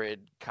hybrid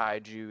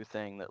kaiju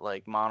thing that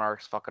like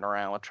Monarch's fucking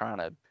around with trying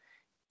to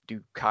do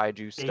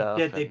kaiju stuff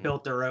They and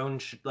built their own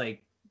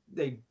like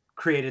they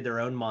created their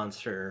own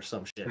monster or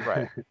some shit.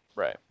 right,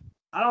 right.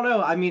 I don't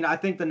know. I mean, I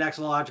think the next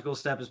logical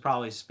step is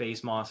probably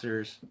space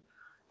monsters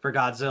for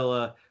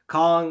Godzilla.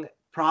 Kong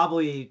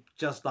probably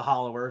just the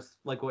Hollow Earth,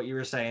 like what you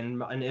were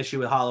saying, an issue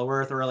with Hollow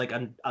Earth or like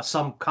a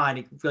some kind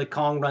of like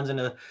Kong runs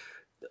into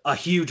a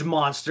huge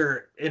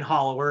monster in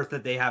Hollow Earth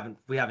that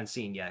we haven't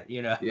seen yet,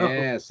 you know?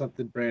 Yeah,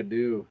 something brand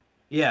new.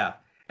 Yeah.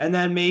 And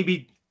then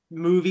maybe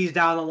movies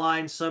down the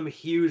line, some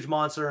huge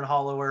monster in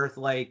Hollow Earth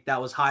like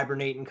that was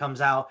hibernating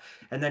comes out,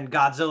 and then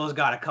Godzilla's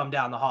got to come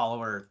down the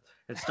Hollow Earth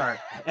and start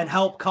and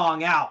help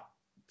Kong out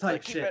It's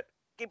like type shit.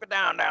 keep it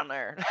down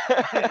there.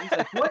 He's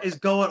like, what is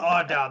going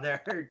on down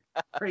there?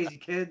 Crazy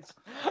kids.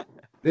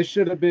 This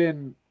should have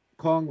been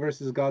Kong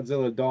versus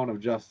Godzilla: Dawn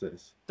of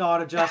Justice.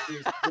 Dawn of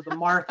Justice with the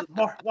Martha.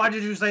 Why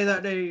did you say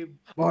that name?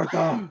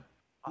 Martha.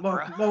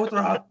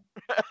 Mothra.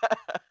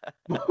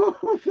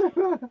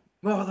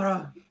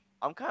 Mothra.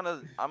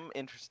 I'm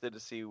interested to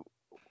see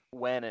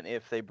when and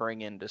if they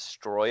bring in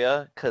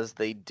Destroya, because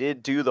they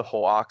did do the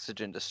whole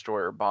oxygen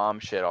destroyer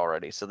bomb shit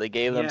already. So they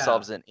gave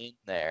themselves an in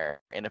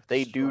there. And if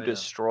they do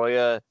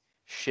Destroya,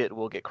 shit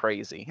will get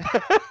crazy.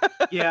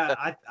 Yeah,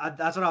 I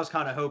that's what I was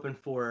kind of hoping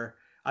for.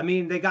 I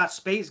mean, they got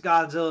Space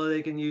Godzilla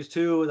they can use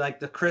too, like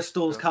the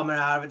crystals coming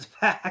out of its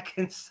back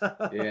and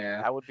stuff.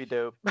 Yeah. That would be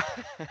dope.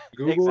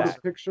 Google a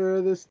picture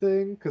of this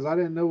thing, because I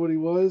didn't know what he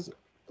was.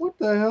 What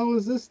the hell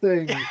is this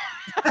thing?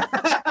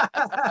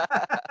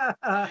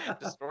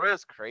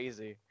 Destroya's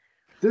crazy.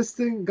 This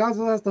thing,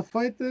 Godzilla has to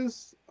fight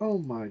this? Oh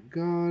my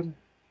god.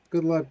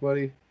 Good luck,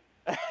 buddy.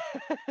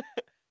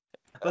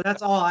 But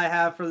that's all I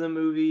have for the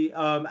movie.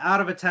 Out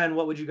of a 10,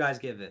 what would you guys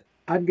give it?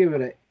 I'd give it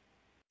an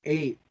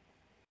 8.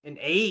 An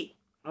 8?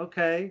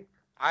 Okay.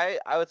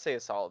 I would say a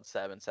solid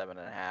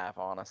 7.5,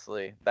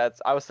 honestly.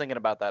 I was thinking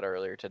about that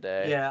earlier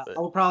today. Yeah, but...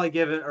 I'll probably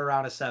give it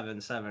around a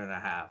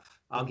 7.5.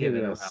 I'll give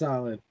it a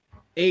solid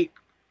 8,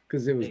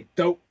 because it was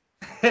dope.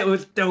 It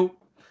was dope.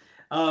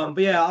 But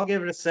yeah, I'll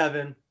give it a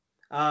 7.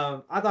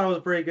 I thought it was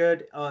pretty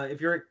good. If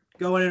you're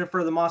going in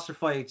for the monster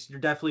fights, you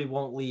definitely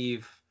won't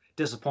leave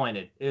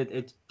disappointed.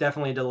 It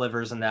definitely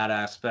delivers in that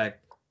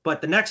aspect.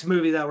 But the next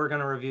movie that we're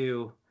going to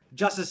review,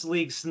 Justice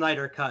League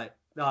Snyder Cut,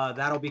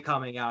 that'll be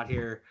coming out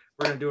here.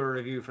 We're going to do a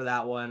review for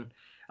that one.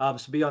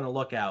 So be on the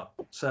lookout.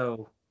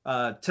 So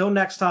till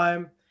next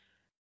time,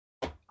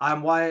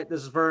 I'm Wyatt,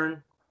 this is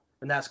Vern,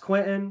 and that's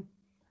Quentin,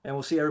 and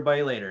we'll see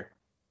everybody later.